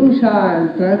Purusha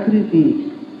and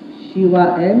Prakriti,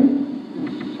 Shiva and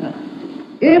Shakti.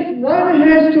 If one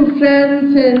has to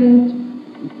transcend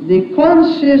the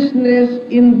consciousness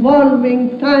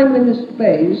involving time and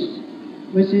space,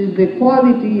 which is the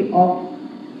quality of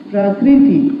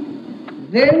Prakriti,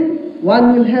 then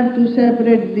one will have to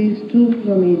separate these two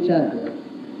from each other.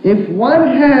 If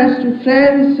one has to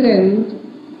transcend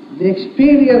the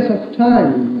experience of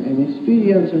time and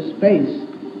experience of space,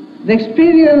 the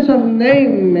experience of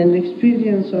name and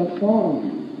experience of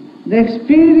form, the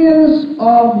experience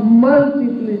of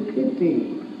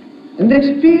multiplicity, and the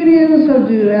experience of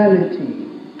duality,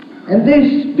 and the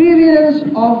experience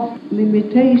of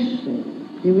limitation,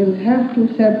 you will have to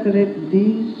separate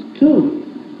these two.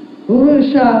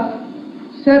 Purusha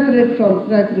separate from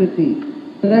Prakriti,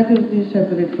 Prakriti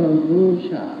separate from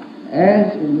Purusha.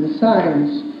 As in the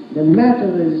science, the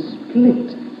matter is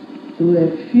split through a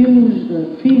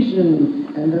fission,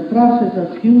 and the process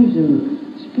of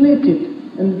fusion, split it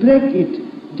and break it,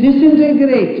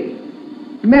 disintegrate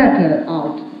matter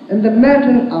out, and the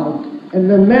matter out, and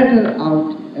the matter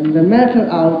out, and the matter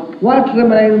out. What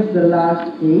remains the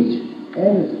last stage?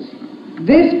 Energy.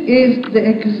 This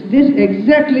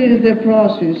exactly is the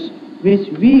process which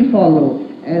we follow,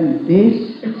 and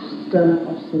this system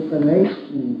of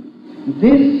separation,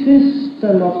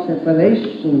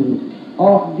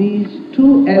 of these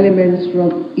two elements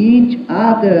from each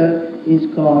other is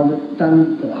called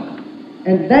tantra.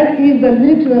 And that is the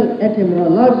literal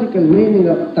etymological meaning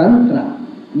of tantra.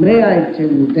 May I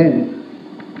tell you then?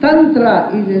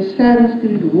 Tantra is a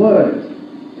Sanskrit word.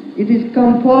 It is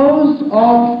composed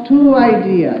of two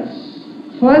ideas.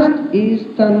 First is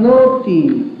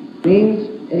tanoti, means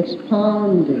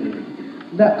expounding.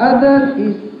 The other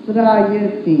is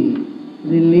trayati,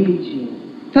 religion.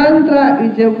 Tantra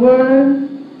is a word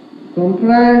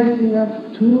comprising of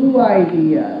two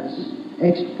ideas,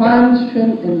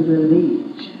 expansion and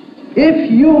religion.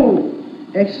 If you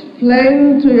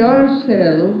explain to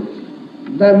yourself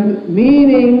the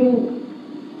meaning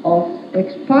of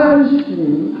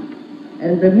expansion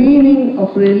and the meaning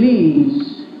of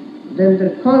release, then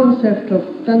the concept of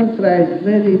Tantra is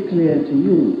very clear to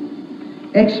you.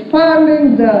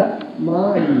 Expanding the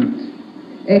mind,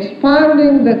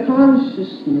 expanding the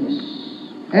consciousness,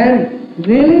 and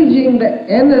releasing the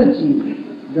energy.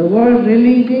 The word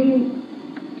releasing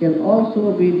can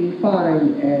also be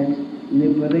defined as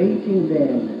liberating the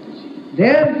energy.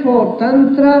 Therefore,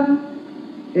 Tantra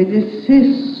is a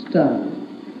system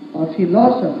of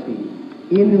philosophy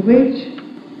in which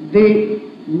the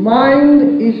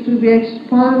mind is to be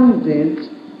expanded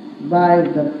by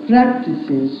the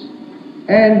practices,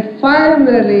 and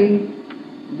finally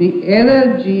the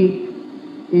energy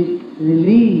is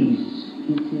released.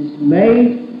 It is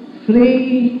made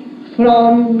free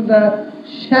from the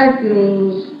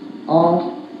shackles of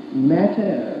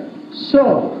matter.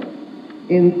 So,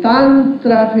 in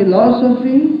Tantra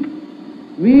philosophy,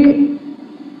 we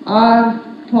are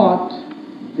taught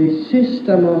the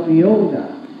system of yoga.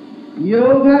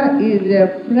 Yoga is a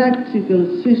practical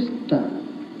system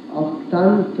of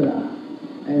Tantra,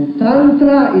 and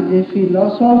Tantra is a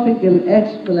philosophical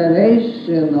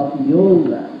explanation of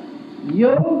yoga.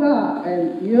 Yoga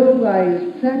is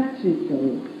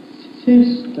practical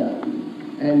system,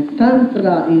 and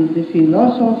Tantra is the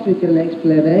philosophical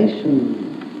explanation.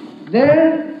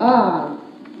 There are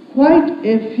quite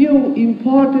a few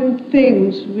important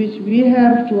things which we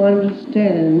have to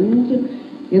understand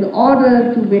in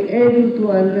order to be able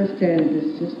to understand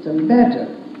this system better.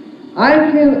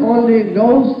 I can only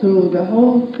go through the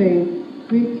whole thing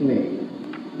quickly,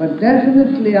 but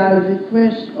definitely I'll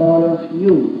request all of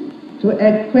you to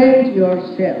acquaint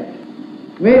yourself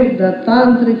with the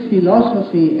tantric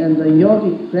philosophy and the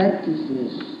yogic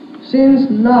practices, since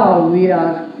now we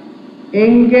are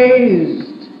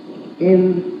engaged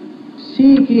in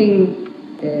seeking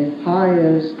a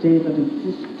higher state of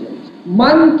existence.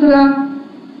 Mantra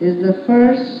is the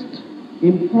first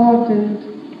important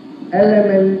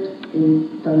element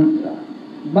in Tantra.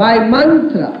 By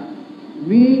mantra,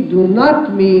 we do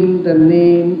not mean the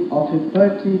name of a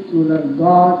particular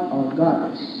god or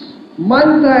goddess.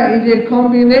 Mantra is a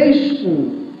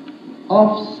combination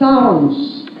of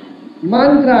sounds.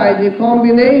 Mantra is a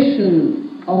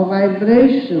combination of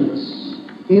vibrations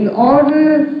in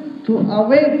order to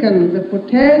awaken the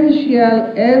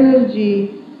potential energy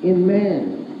in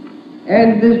man.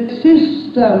 And the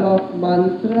system of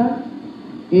mantra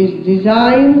is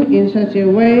designed in such a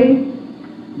way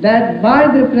that by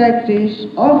the practice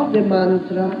of the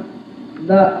mantra,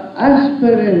 the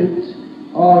aspirant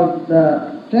or the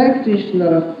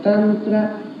practitioner of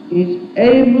Tantra is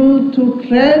able to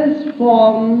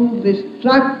transform the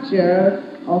structure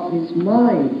of his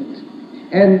mind,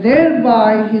 and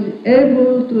thereby he is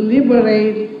able to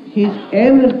liberate his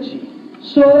energy.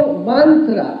 So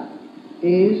mantra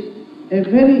is a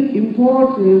very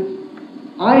important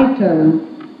item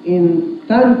in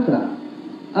Tantra.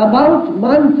 About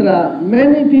mantra,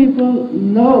 many people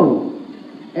know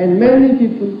and many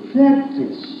people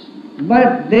practice,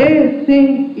 but they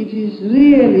think it is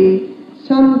really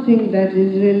something that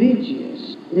is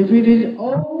religious. If it is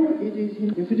Om, it is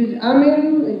Him. If it is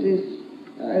Amin, it is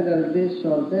either this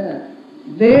or that.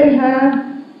 They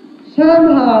have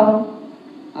somehow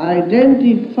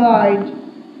identified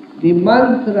the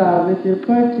mantra with a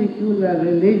particular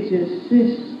religious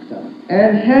system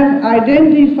and have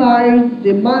identified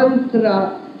the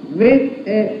mantra with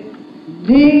a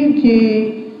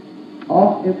deity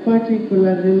of a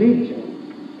particular religion.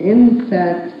 In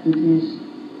fact, it is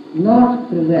not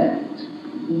correct.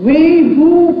 We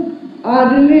who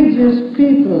are religious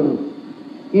people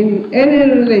in any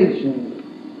religion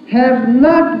have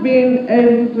not been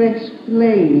able to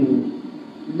explain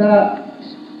the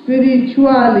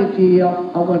spirituality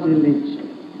of our religion.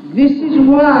 This is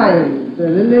why the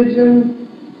religion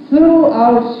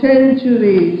throughout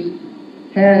centuries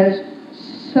has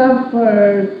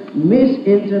suffered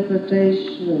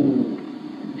misinterpretation,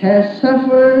 has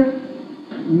suffered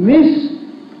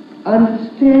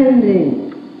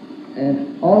misunderstanding,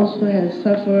 and also has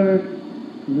suffered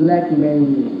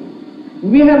blackmailing.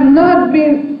 We have not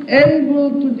been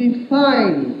able to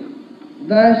define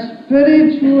the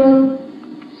spiritual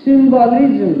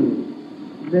symbolism,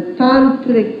 the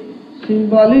tantric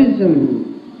symbolism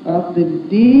of the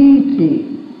deity.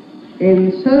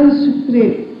 In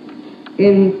Sanskrit,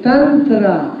 in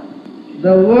Tantra,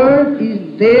 the word is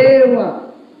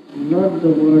Deva, not the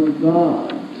word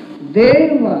God.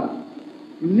 Deva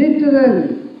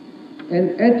literally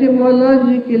and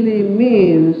etymologically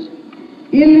means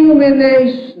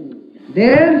illumination.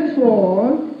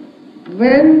 Therefore,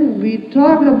 when we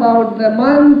talk about the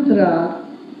mantra,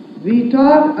 we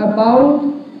talk about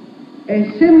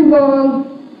a symbol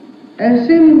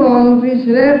which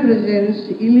represents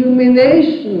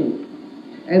illumination.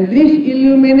 And this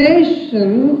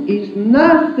illumination is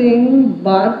nothing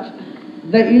but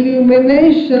the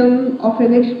illumination of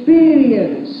an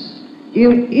experience.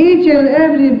 In each and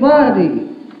every body,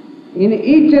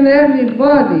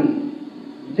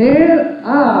 there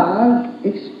are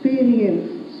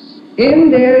experiences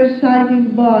in their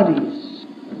psychic bodies,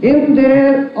 in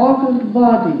their occult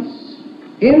bodies,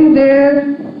 in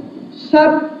their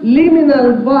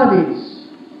subliminal bodies.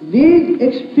 These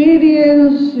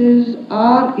experiences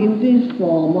are in the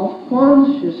form of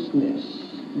consciousness.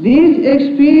 These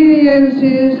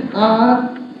experiences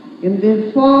are in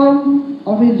the form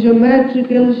of a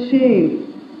geometrical shape.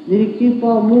 They keep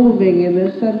on moving in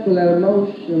a circular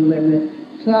motion and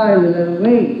a triangular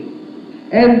way.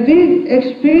 And these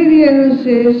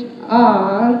experiences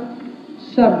are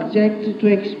subject to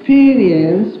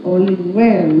experience only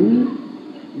when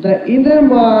the inner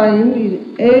mind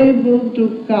is able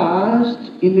to cast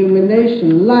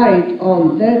illumination, light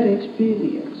on that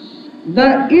experience.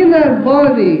 The inner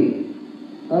body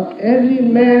of every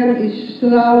man is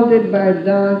shrouded by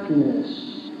darkness.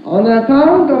 On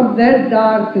account of that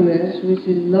darkness, which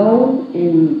is known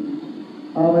in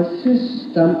our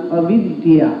system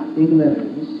avidya,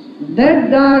 ignorance, that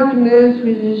darkness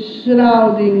which is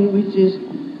shrouding, which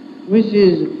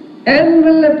is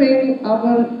enveloping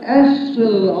our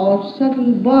astral or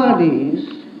subtle bodies,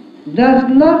 does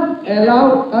not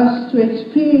allow us to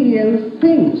experience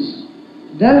things,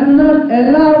 does not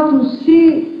allow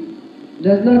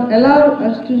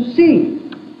us to see.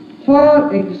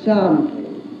 For example,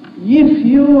 if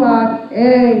you are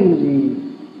angry,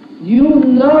 you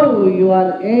know you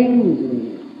are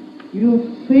angry,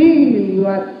 you feel you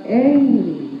are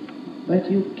angry, but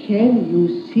can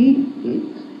you see it?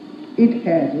 It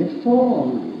has a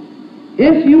form.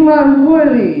 If you are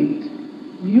worried,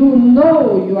 you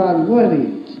know you are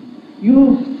worried,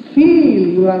 you feel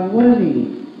you are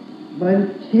worried,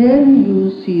 but can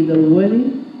you see the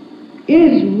worry?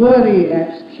 Is worry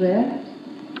abstract?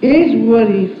 Is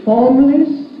worry formless?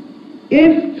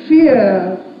 If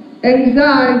fear,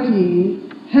 anxiety,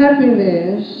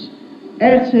 happiness,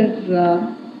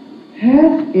 etc.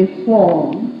 has a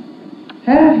form,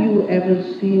 have you ever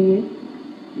seen it?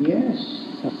 Yes,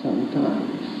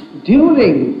 sometimes.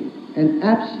 During an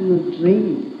absolute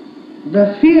dream,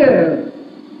 the fear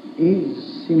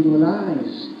is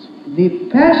symbolized. The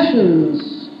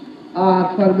passions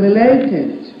are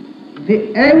formulated.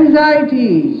 The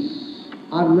anxieties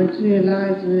are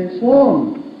materialized in a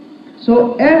form.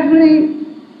 So every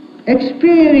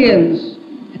experience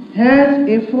has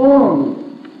a form.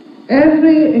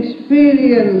 Every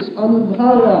experience,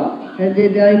 anubhava, has a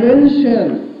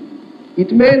dimension.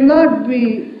 It may not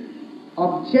be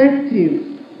objective,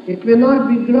 it may not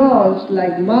be gross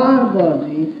like my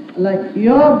body, like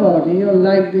your body, or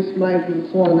like this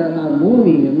microphone and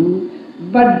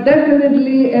harmonium, but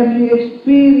definitely every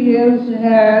experience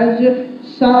has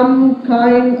some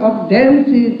kind of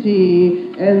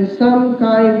density and some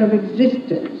kind of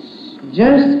existence.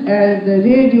 Just as the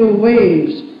radio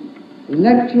waves,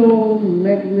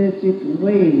 electromagnetic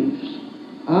waves,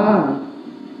 are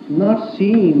not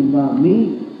seen by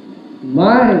me.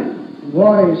 My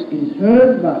voice is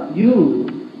heard by you,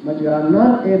 but you are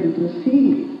not able to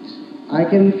see it. I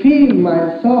can feel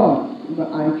my thought,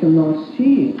 but I cannot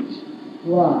see it.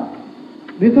 Why?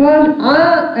 Because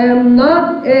I am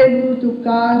not able to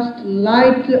cast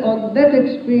light on that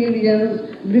experience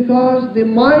because the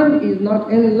mind is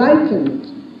not enlightened.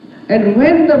 And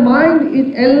when the mind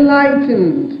is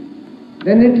enlightened,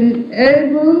 then it is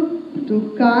able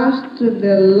to cast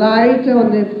the light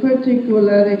on a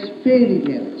particular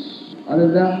experience,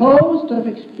 on the host of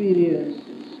experiences.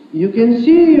 You can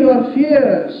see your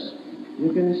fears,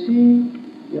 you can see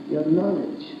your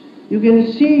knowledge, you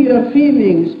can see your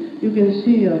feelings, you can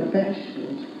see your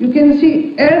passions, you can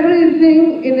see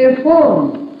everything in a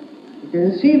form. You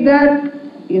can see that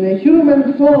in a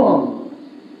human form,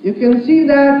 you can see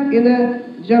that in a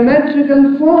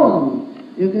geometrical form,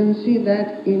 you can see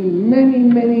that in many,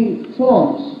 many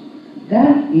forms.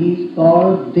 That is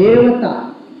called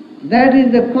Devata. That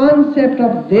is the concept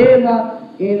of Deva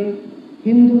in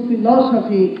Hindu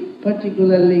philosophy,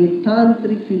 particularly in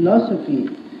Tantric philosophy.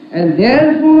 And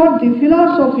therefore the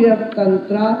philosophy of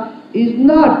Tantra is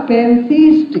not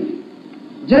pantheistic.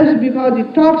 Just because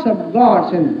it talks of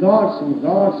gods and gods and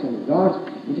gods and gods,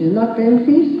 it is not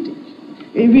pantheistic.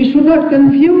 We should not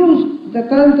confuse the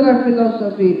Tantra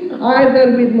philosophy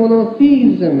either with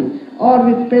monotheism or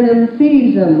with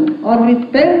panentheism or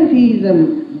with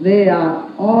pantheism. They are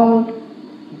all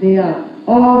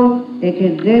all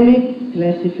academic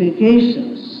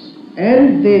classifications,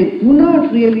 and they do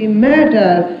not really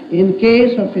matter in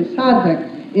case of a sadhak,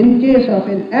 in case of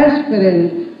an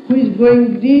aspirant who is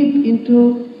going deep into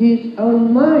his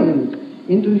own mind,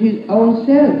 into his own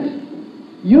self.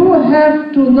 You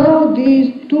have to know these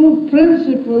two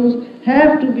principles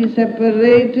have to be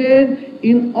separated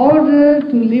in order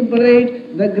to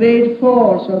liberate the great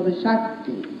force of the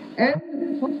Shakti. And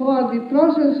for the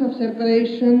process of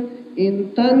separation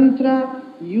in Tantra,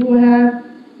 you have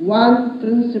one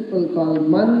principle called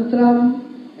mantram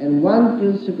and one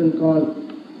principle called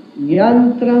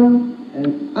yantram and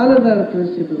another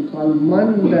principle called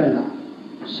mandala.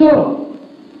 So,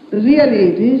 really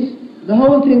it is, the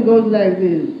whole thing goes like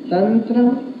this: tantra,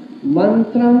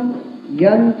 mantram,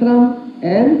 yantram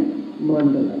and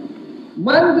mandala.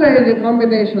 Mantra is a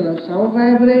combination of sound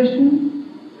vibration.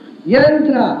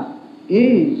 Yantra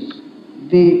is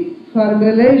the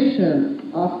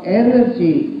formulation of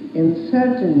energy in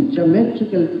certain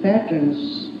geometrical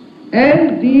patterns.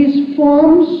 And these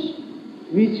forms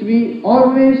which we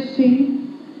always see,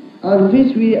 on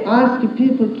which we ask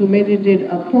people to meditate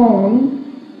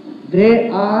upon, they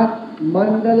are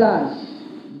mandalas.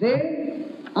 They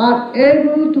are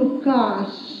able to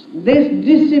cast this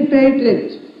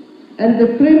dissipated and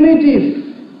the primitive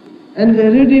and the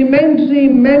rudimentary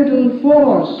mental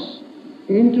force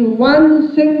into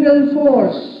one single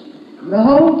force. The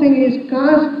whole thing is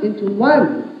cast into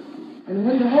one. And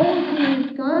when the whole thing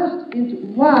is cast into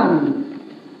one,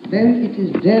 then it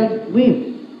is dealt with.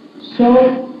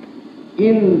 So,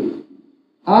 in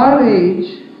our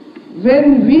age,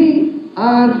 when we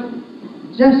are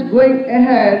just going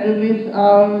ahead with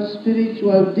our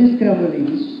spiritual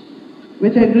discoveries,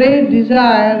 with a great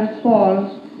desire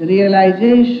for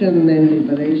realization and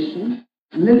liberation,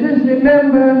 let us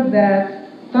remember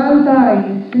that Tantra is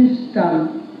a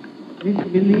system which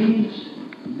believes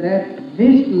that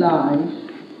this life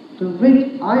to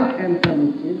which I am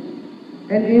committed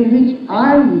and in which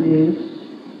I live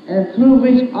and through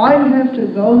which I have to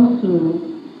go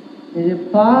through is a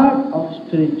part of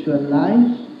spiritual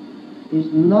life, is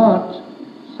not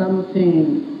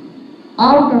something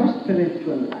out of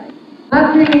spiritual life.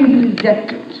 Nothing is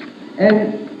rejected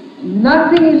and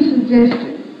nothing is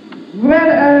suggested.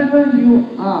 Wherever you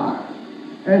are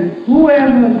and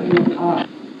whoever you are,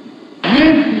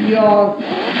 with your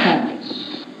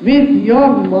habits, with your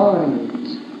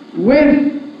mind,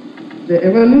 with the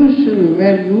evolution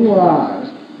where you are,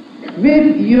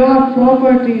 with your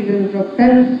properties and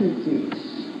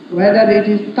propensities, whether it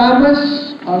is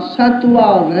tamas or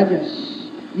sattva or rajas,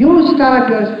 you start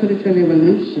your spiritual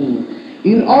evolution.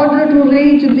 In order to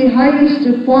reach the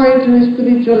highest point in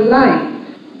spiritual life,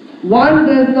 one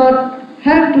does not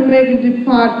have to make a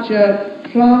departure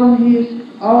from his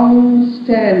own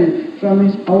stand, from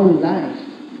his own life.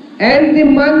 And the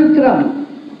mantra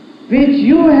which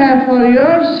you have for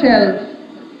yourself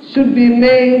should be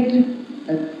made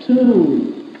a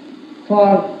tool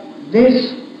for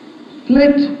this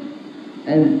split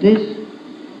and this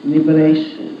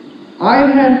liberation. I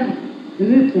have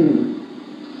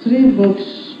written 3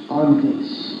 books on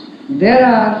this. There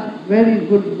are very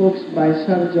good books by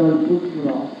Sir John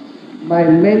Woodruff, by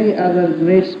many other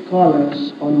great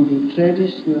scholars on the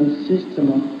traditional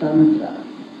system of Tantra.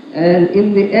 And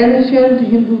in the ancient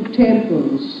Hindu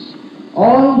temples,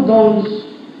 all those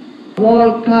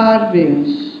wall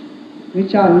carvings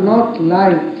which are not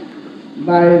liked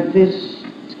by this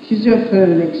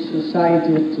schizophrenic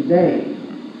society of today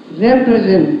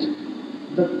represent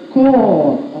the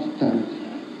core of Tantra.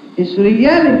 It's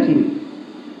reality.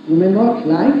 You may not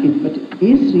like it, but it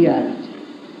is reality.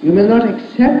 You may not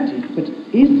accept it, but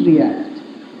it is reality.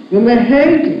 You may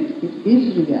hate it, it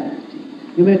is reality.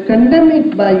 You may condemn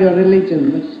it by your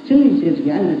religion, but still it is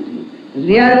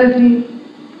reality.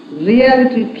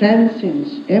 Reality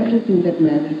transcends everything that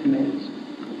man has made.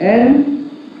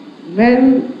 And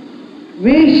when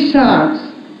we start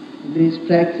these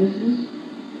practices,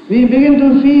 we begin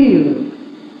to feel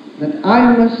that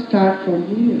I must start from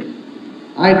here.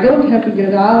 I don't have to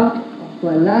get out of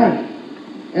my life.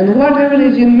 And whatever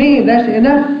is in me, that's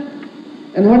enough.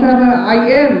 And whatever I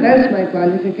am, that's my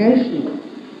qualification.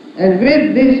 And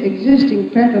with this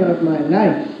existing pattern of my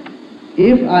life,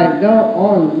 if I go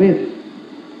on with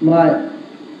my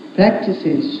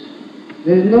practices,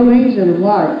 there is no reason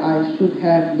why I should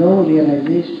have no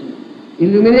realization.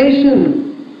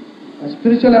 Illumination, a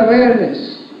spiritual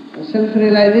awareness, a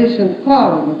self-realization,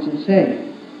 call what you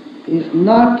say, is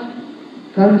not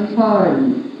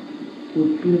confined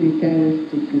to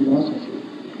puritanistic philosophy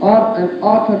or an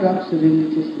orthodox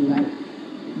religious life.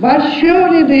 But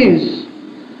sure it is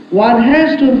One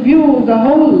has to view the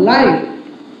whole life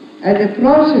as a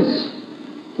process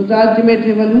to the ultimate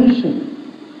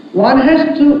evolution. One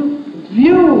has to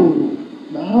view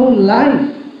the whole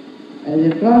life as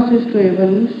a process to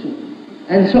evolution.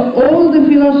 And so all the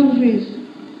philosophies,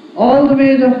 all the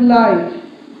ways of life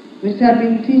which have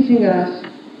been teaching us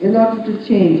in order to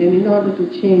change, and in order to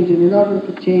change, and in order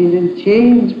to change, and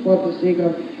change for the sake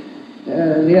of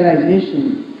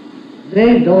realization,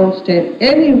 they don't stand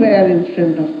anywhere in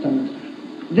front of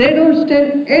Tantra. They don't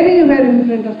stand anywhere in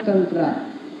front of Tantra.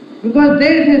 Because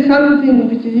they say something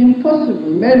which is impossible.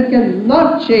 Man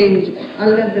cannot change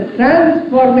unless the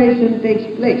transformation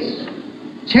takes place.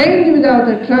 Change without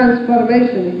a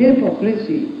transformation is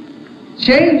hypocrisy.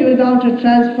 Change without a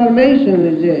transformation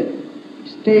is a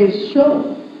stage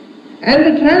show. And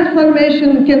the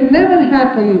transformation can never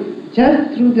happen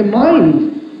just through the mind.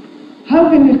 How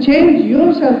can you change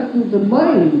yourself through the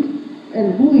mind?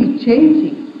 And who is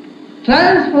changing?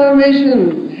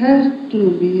 Transformation has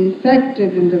to be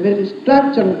effected in the very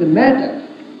structure of the matter.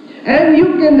 And you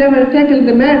can never tackle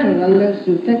the matter unless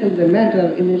you tackle the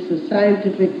matter in its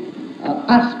scientific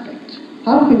aspect.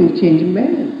 How can you change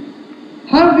man?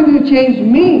 How can you change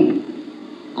me?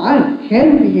 I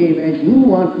can behave as you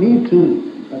want me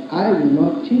to, but I will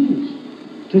not change.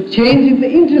 To change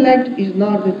the intellect is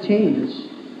not the change.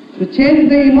 To change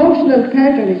the emotional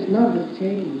pattern is not the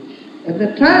change. And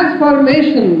the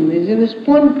transformation is in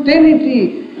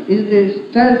spontaneity, is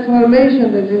the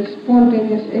transformation, that is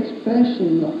spontaneous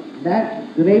expression of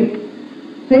that great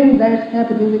thing that's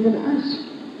happening within us.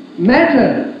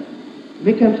 Matter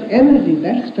becomes energy,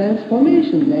 that's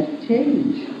transformation, that's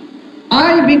change.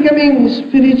 I becoming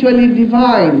spiritually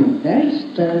divine,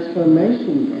 that's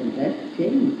transformation and that's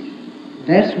change.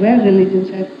 That's where religions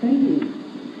have failed.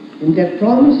 In their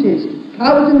promises to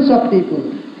thousands of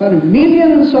people for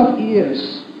millions of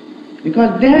years,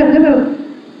 because they have never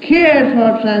cared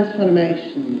for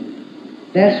transformation.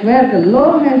 That's where the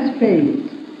law has failed.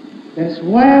 That's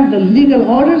where the legal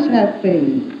orders have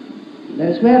failed.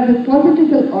 That's where the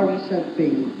political orders have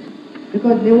failed.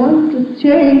 Because they want to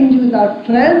change without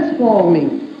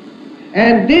transforming.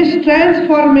 And this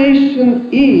transformation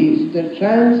is the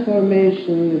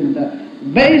transformation in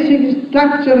the basic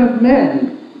structure of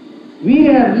man. We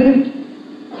have lived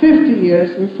 50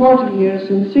 years and 40 years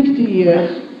and 60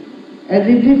 years as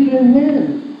a different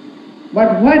man.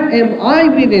 But what am I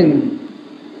within?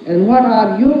 And what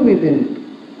are you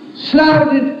within?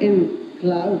 Shrouded in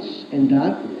clouds and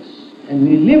darkness. And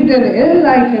we lived an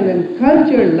enlightened and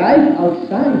cultured life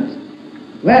outside.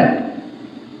 Well,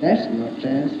 that's not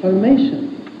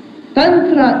transformation.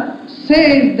 Tantra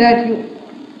says that you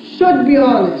should be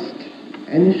honest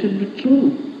and you should be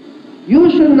true.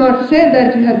 You should not say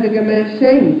that you have become a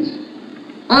saint.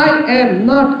 I am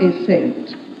not a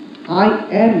saint. I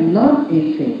am not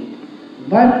a saint.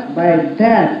 But by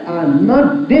that I am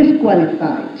not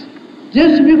disqualified.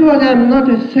 Just because I am not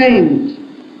a saint,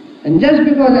 and just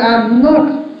because I am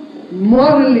not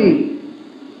morally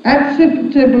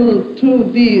acceptable to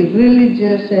the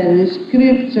religious and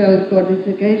spiritual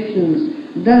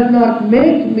codifications, does not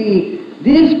make me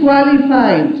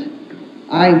disqualified.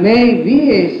 I may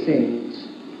be a saint,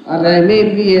 or I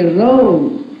may be a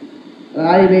rogue, or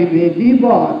I may be a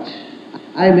debauch,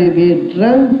 I may be a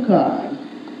drunkard,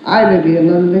 I may be a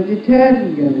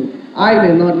non-vegetarian, I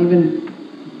may not even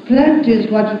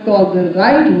practice what you call the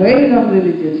right way of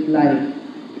religious life,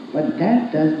 but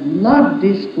that does not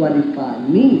disqualify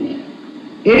me.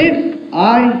 If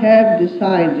I have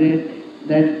decided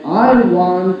that I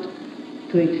want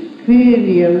to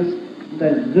experience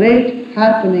the great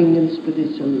happening in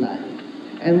spiritual life,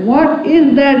 and what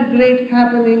is that great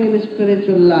happening in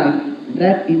spiritual life?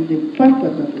 That is the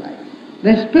purpose of life.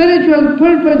 The spiritual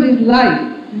purpose is life.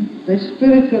 The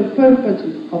spiritual purpose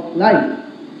of life.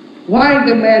 Why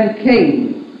the man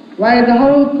came, why the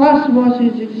whole cosmos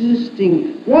is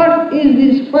existing, what is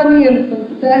this funny and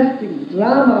fantastic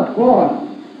drama for?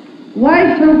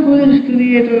 Why some foolish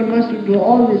creator must do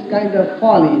all this kind of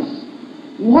follies?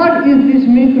 What is this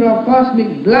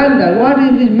microcosmic blunder? What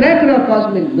is this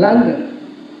macrocosmic blunder?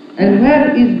 And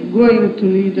where is going to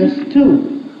lead us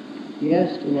to?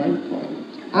 Yes, to one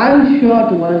point. I'm sure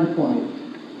to one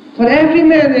point. For every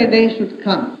man a day should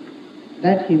come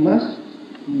that he must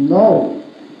know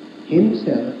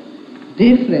himself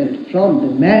different from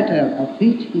the matter of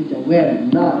which he is aware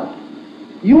now.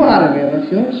 You are aware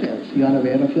of yourself, you are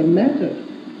aware of your matter,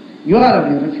 you are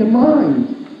aware of your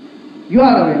mind, you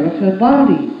are aware of your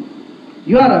body,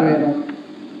 you are aware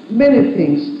of many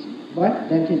things, but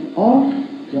that is all.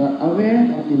 You are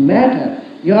aware of the matter,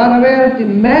 you are aware of the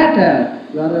matter,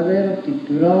 you are aware of the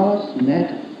gross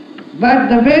matter. But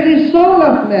the very soul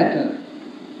of matter,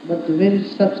 but the very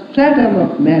substratum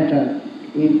of matter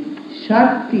is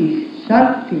Shakti.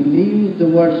 Shakti, we use the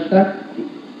word Shakti.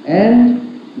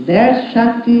 And that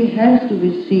Shakti has to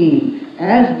be seen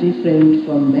as different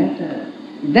from matter.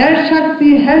 That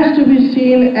Shakti has to be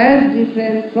seen as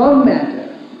different from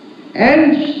matter.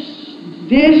 And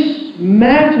this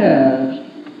matter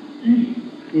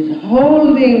is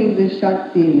holding the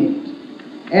Shakti in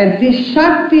it. And this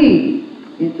Shakti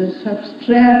is the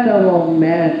substratum of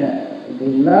matter. They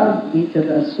love each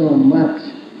other so much.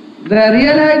 The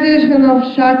realization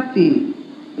of Shakti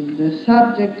is the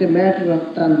subject matter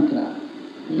of Tantra.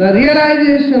 The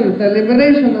realization, the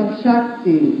liberation of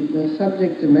Shakti is the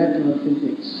subject matter of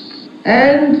physics.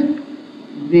 And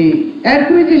the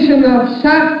acquisition of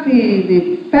Shakti,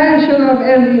 the passion of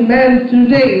every man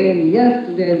today and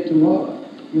yesterday and tomorrow.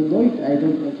 You know it, I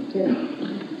don't want to tell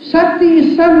you. Shakti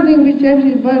is something which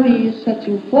everybody is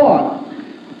searching for.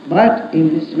 But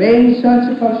in this vain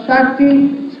search for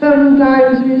Shakti,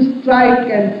 sometimes we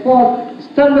strike and fall,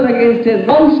 stumble against a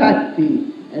wrong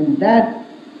Shakti, and that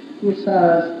puts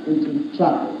us into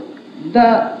trouble.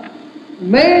 The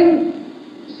main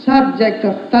subject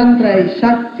of Tantra is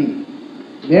Shakti.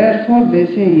 Therefore they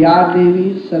say, Ya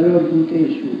Devi Sarva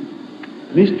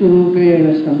Bhuteshu Vishnu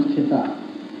Rupena Samsthita.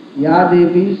 Ya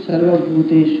Devi Sarva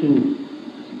Bhuteshu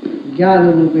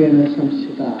Jnana Rupena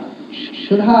Samsthita.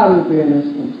 Shuddha Rupena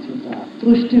Samsthita.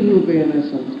 Trushti Rupena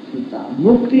Samsthita.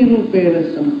 Mukti Rupena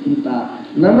Samsthita.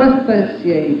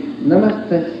 Namastasyai,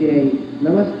 Namastasyai,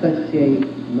 Namastasyai,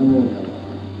 Namo Namaha.